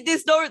 I mean,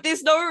 there's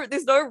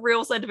no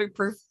real scientific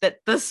proof that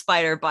this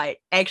spider bite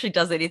actually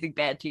does anything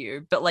bad to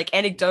you. But like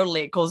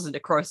anecdotally, it causes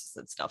necrosis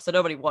and stuff. So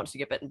nobody wants to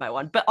get bitten by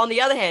one. But on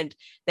the other hand,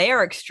 they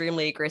are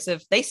extremely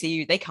aggressive. They see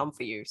you, they come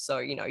for you. So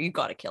you know you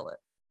got to kill it.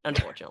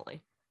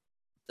 Unfortunately,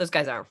 those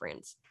guys aren't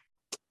friends.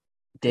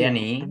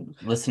 Danny,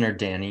 listener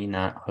Danny,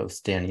 not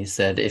host Danny,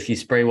 said if you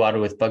spray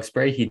Watto with bug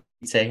spray, he'd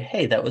say,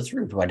 hey, that was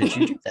rude. Why did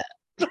you do that?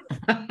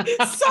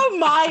 so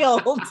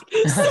mild,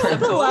 so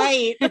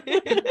polite?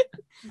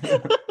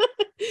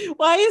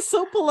 Why is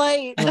so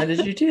polite? Why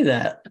did you do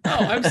that? Oh,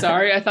 I'm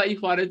sorry. I thought you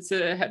wanted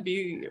to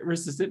be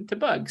resistant to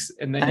bugs,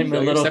 and then I'm you go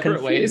a your little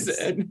separate ways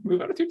confused. and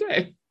move on with your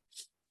day.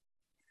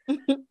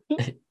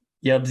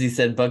 Yubsy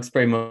said bug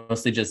spray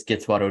mostly just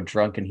gets Watto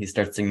drunk and he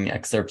starts singing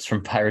excerpts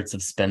from Pirates of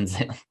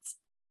Spenzance.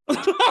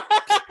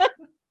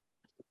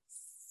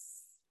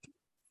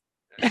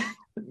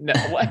 No,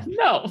 what?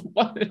 No.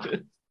 What?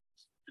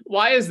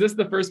 Why is this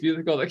the first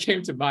musical that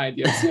came to mind?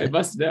 Yes, I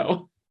must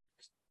know.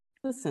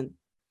 Listen,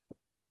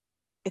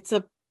 it's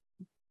a.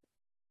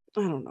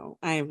 I don't know.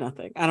 I have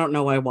nothing. I don't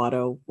know why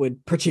Watto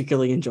would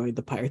particularly enjoy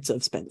the Pirates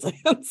of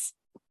Spenzance.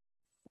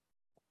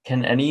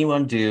 Can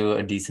anyone do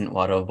a decent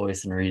Watto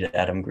voice and read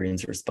Adam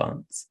Green's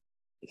response?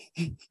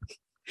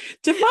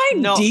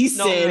 Define No,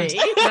 decent. not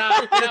me.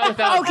 Not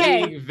without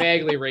Okay. being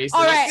vaguely racist.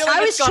 All right. I feel like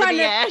I it's was gotta trying be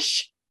to-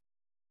 Ash.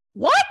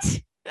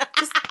 What?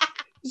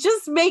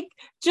 Just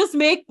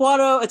make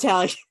Watto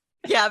Italian.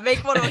 Yeah,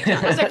 make one of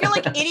Italian. I feel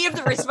like any of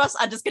the rest of us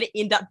are just going to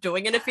end up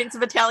doing an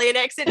offensive Italian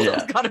accent. So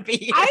Yeah. it's got to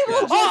be. I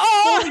will just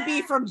Oh! only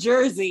be from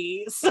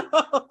Jersey, so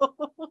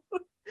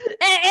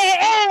Hey,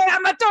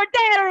 I'm a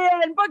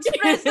Tortarian. Bugs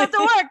Spray's not to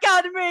work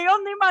out of me.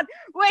 Only man.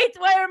 Wait,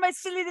 why are my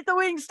silly little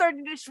wings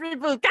starting to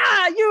shrivel?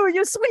 Ah,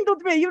 you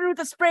swindled me. You knew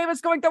the spray was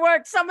going to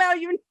work. Somehow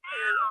you.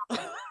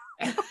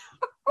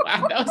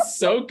 Wow, that was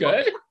so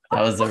good.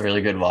 That was a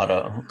really good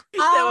Watto.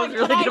 That was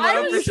really good I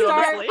Watto was, for sure,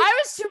 I honestly.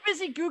 was too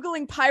busy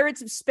Googling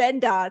Pirates of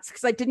Spendots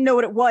because I didn't know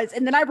what it was.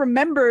 And then I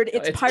remembered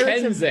it's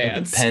Pirates of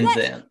Penzance.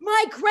 Penzance.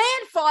 My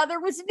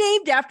grandfather was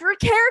named after a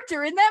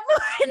character in that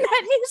in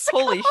that musical.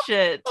 Holy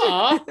shit.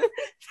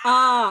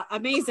 Aw.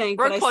 amazing.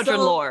 We're But I quadrant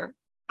still- lore.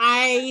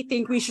 I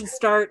think we should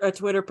start a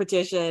Twitter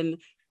petition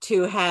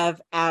to have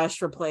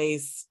Ash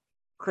replace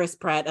Chris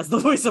Pratt as the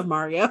voice of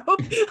Mario.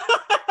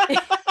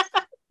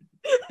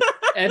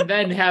 And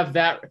then have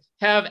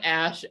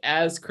Ash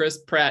as Chris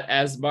Pratt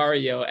as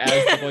Mario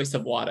as the voice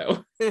of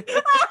Watto.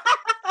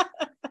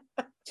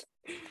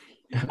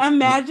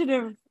 Imagine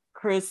if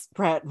Chris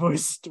Pratt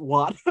voiced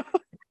Watto.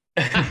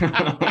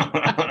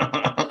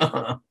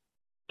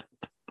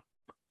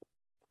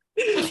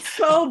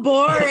 So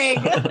boring.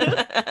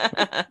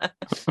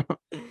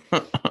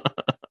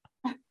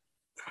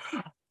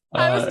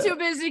 I was too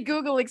busy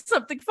Googling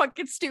something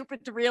fucking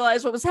stupid to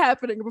realize what was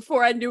happening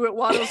before I knew it.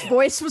 Watto's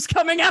voice was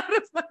coming out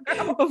of my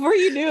mouth. Before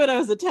you knew it, I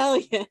was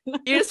Italian.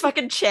 You just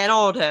fucking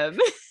channeled him.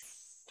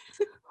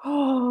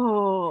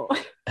 Oh.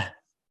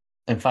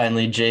 And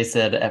finally, Jay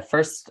said, at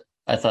first,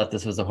 I thought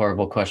this was a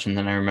horrible question.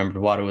 Then I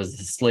remembered Watto was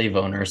a slave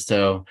owner.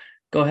 So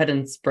go ahead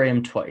and spray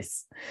him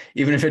twice.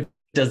 Even if it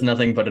does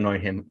nothing but annoy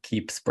him,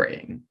 keep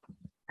spraying.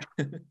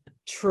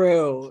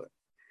 True.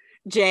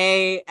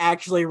 Jay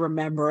actually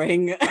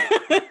remembering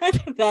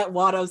that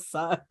Watto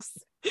sucks.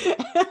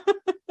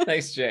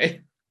 Thanks,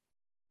 Jay.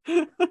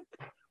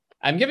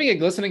 I'm giving a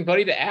glistening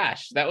pony to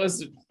Ash. That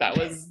was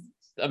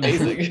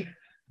amazing.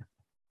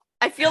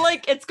 I feel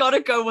like it's got to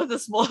go with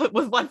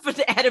one for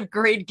Adam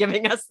Green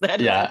giving us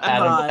that.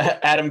 Yeah,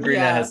 Adam Green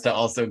has to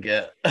also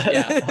get.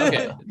 Yeah,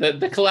 okay.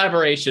 The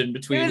collaboration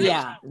between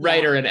Yeah,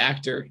 writer and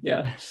actor.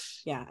 Yeah.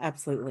 Yeah,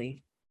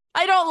 absolutely.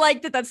 I don't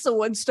like that that's the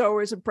one Star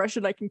Wars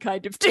impression I can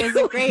kind of There's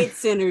do. a great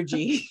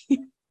synergy.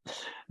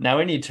 Now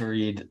we need to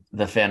read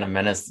the Phantom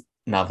Menace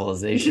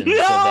novelization so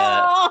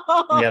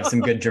that we have some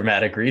good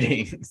dramatic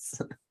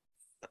readings.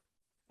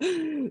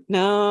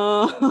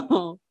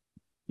 No.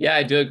 Yeah,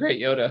 I do a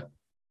great Yoda.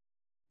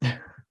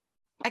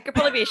 I could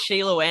probably be a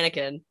Sheila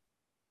Anakin.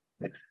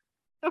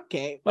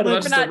 Okay. What We're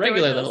about just not a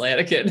regular doing little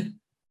Anakin?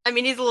 I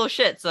mean, he's a little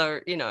shit, so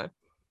you know.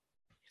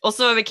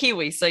 Also, I'm a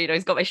Kiwi, so you know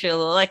he's got my Sheila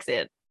little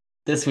accent.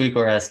 This week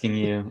we're asking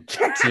you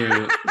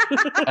to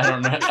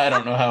I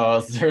don't know how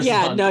else to respond.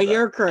 Yeah, no, to that.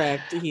 you're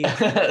correct.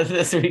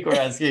 This week we're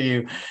asking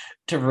you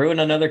to ruin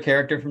another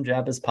character from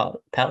Jabba's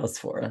palace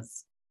for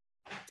us.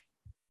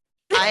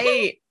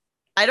 I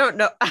don't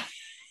know.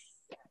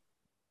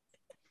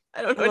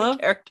 I don't know Hello? any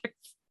characters.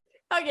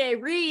 Okay,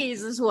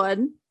 Reese is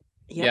one.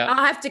 Yeah.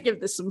 I'll have to give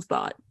this some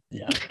thought.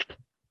 Yeah.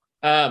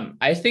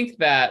 I think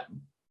that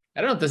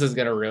I don't know if this is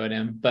gonna ruin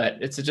him, but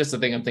it's just a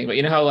thing I'm thinking about.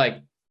 You know how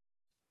like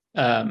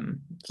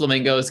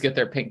flamingos get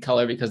their pink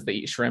color because they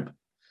eat shrimp?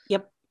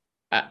 Yep.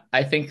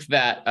 I think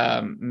that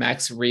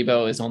Max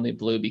Rebo is only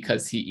blue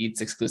because he eats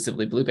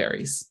exclusively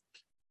blueberries.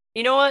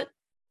 You know what?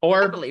 I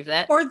Or believe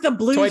that. Or the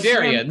blue shrimp.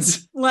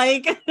 Toydarians.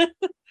 Like,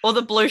 Or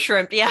the blue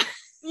shrimp, yeah.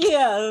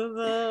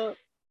 yeah.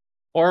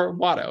 Or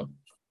Watto.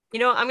 You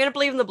know, I'm gonna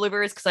believe in the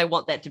blueberries because I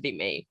want that to be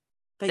me.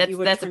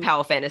 That's a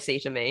power fantasy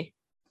to me.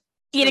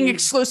 Eating Blue.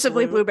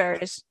 exclusively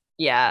blueberries.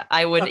 Yeah,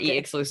 I would Okay. eat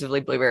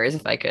exclusively blueberries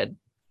if I could.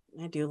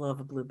 I do love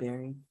a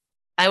blueberry.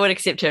 I would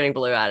accept turning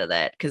blue out of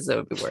that because it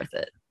would be worth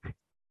it.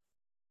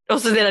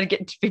 Also, then I'd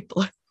get to be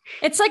blue.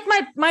 It's like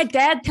my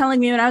dad telling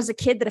me when I was a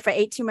kid that if I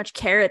ate too much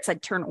carrots,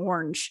 I'd turn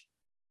orange.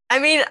 I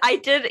mean, I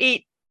did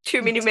eat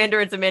too many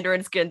mandarins and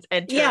mandarin skins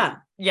and turn Yeah.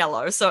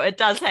 yellow, so it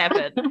does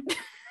happen.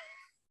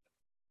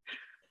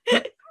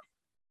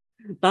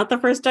 Not the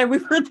first time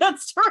we've heard that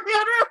story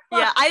on our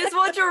Yeah, I just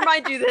want to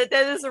remind you that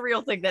that is a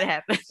real thing that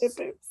happens.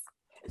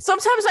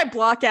 Sometimes I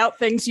block out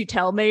things you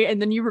tell me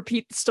and then you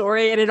repeat the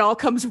story and it all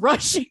comes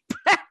rushing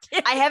back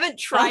in. I haven't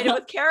tried it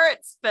with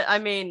carrots, but I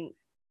mean,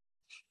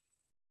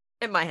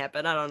 it might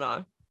happen. I don't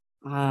know.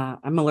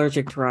 I'm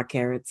allergic to raw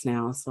carrots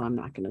now, so I'm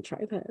not going to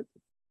try that.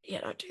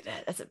 Yeah, don't do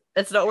that.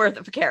 It's not worth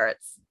it for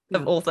carrots,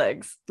 of No. all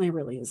things. It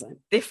really isn't.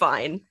 They're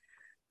fine.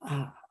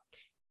 Uh,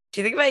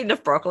 Do you think if I eat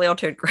enough broccoli, I'll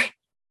turn green?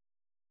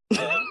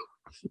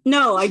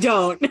 no, I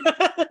don't.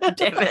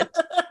 Damn it.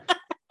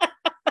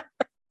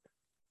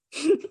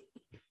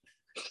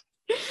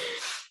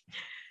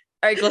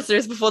 All right,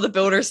 listeners, before the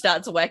builder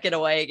starts whacking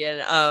away again,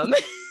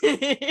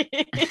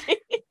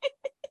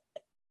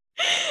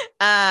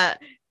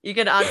 you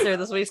can answer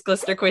this week's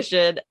listener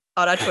question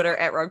on our Twitter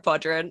at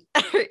RoguePodron.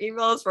 Our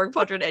email is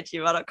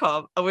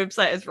roguepodron@gmail.com. Our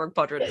website is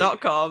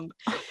roguepodron.com.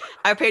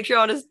 Our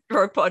Patreon is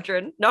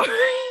RoguePodron. No.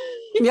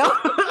 Yeah,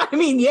 I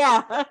mean,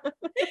 yeah.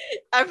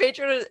 Our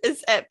Patreon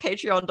is at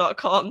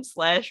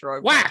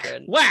patreon.com/roguepodron. Whack!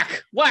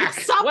 Whack! Whack!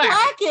 Stop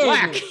whack! whacking!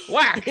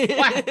 Whack! Whack!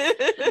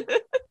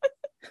 Whack!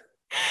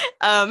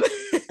 um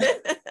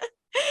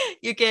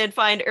you can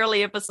find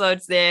early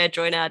episodes there,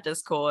 join our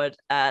Discord,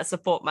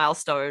 support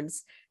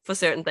milestones for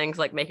certain things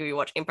like making me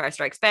watch Empire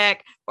Strikes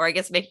Back, or I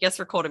guess making us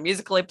record a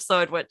musical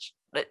episode, which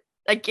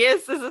I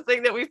guess is a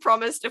thing that we've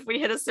promised if we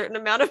hit a certain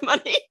amount of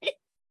money.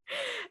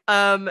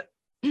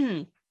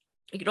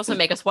 You can also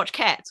make us watch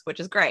Cats, which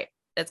is great.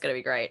 That's gonna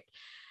be great.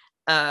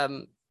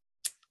 And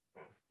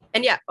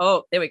yeah,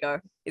 oh, there we go.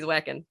 He's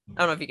whacking. I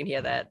don't know if you can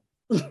hear that.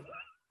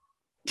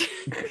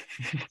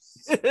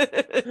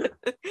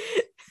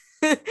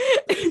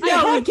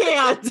 No, we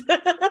can't.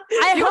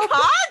 I You hope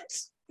can't?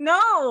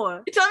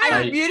 No. You tell me I-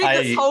 I'm muting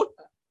this I- whole.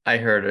 I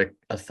heard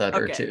a thud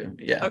or Okay. two.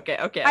 Yeah. Okay.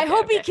 I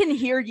hope okay. he can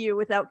hear you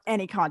without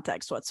any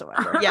context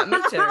whatsoever. Yeah, me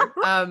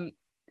too.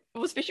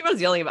 Well, especially when I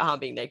was yelling about Han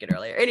being naked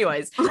earlier.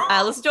 Anyways,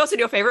 listen to us on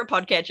your favorite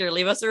podcatcher.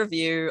 Leave us a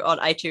review on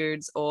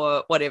iTunes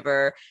or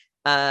whatever.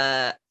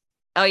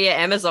 Oh yeah,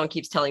 Amazon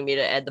keeps telling me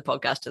to add the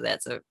podcast to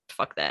that, so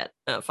fuck that.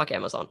 Fuck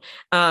Amazon.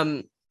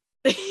 Leave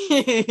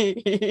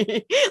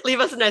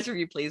us a nice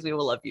review, please. We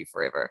will love you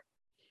forever.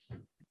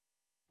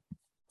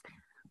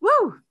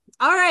 Woo!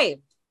 All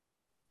right.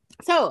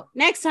 So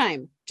next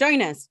time,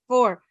 join us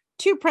for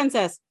Two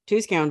Princess,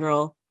 Two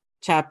Scoundrel,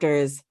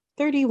 chapters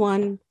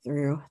 31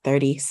 through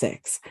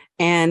 36.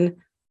 And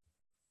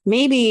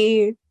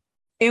maybe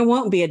it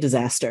won't be a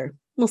disaster.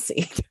 We'll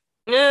see.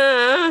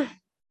 I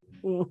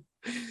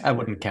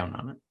wouldn't count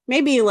on it.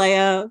 Maybe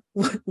Leia,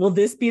 will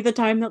this be the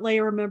time that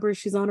Leia remembers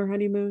she's on her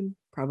honeymoon?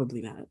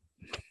 Probably not.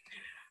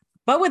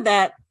 But with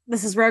that,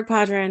 this is Rogue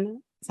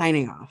Padron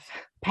signing off.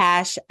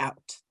 Pash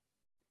out.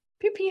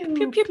 Pew pew.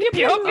 Pew pew pew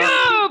pew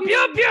pew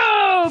pew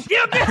pew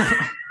pew pew.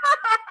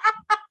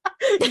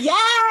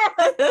 Yes!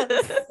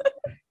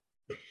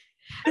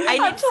 I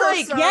need to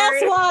like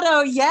Yes,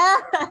 Watto,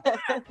 yes.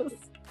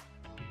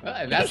 Well,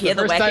 and that's hear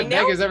the the first whacking time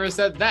Meg now? has ever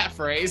said that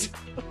phrase.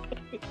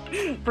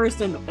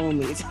 First and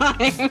only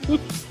time.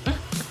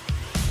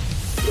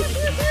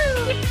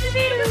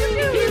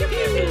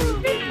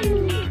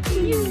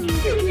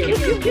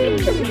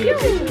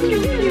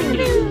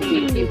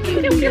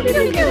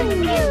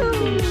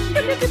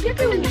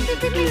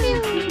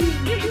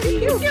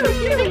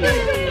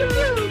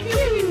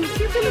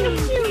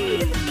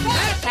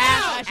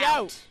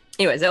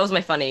 Anyways, that was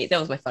my funny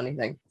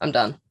thing. I'm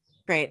done.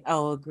 Great.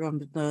 Oh,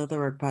 the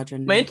Rogue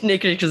Padron. My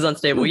internet connection is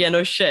unstable. Yeah,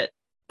 no shit.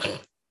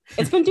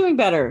 It's been doing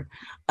better.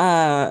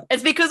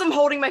 It's because I'm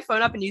holding my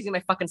phone up and using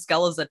my fucking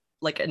skull as an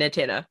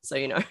antenna. So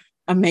you know.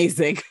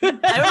 Amazing. I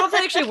don't know if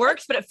that actually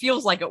works, but it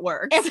feels like it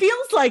works. It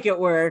feels like it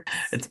works.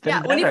 It's been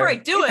Yeah, whenever I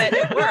do it,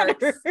 it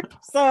works.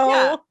 So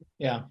Yeah.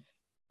 Yeah.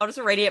 I'll just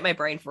irradiate my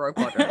brain for Rogue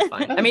Quadrant. It's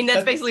fine. I mean,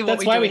 that's basically what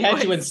That's why we had to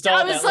anyways. install.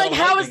 I was that like,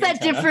 little how is lightning that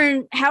antenna.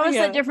 different? How is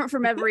Yeah. that different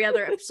from every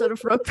other episode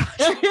of Rogue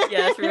Padron?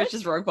 Yeah, it's pretty much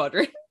just Rogue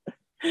Quadrant.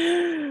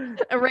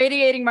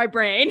 Irradiating my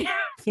brain.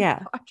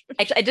 yeah.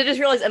 Actually, I did just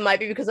realize it might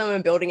be because I'm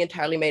in a building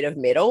entirely made of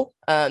metal.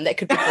 That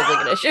could be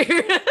causing an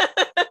issue.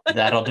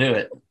 That'll do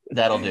it.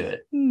 That'll do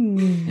it.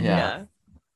 Hmm. Yeah.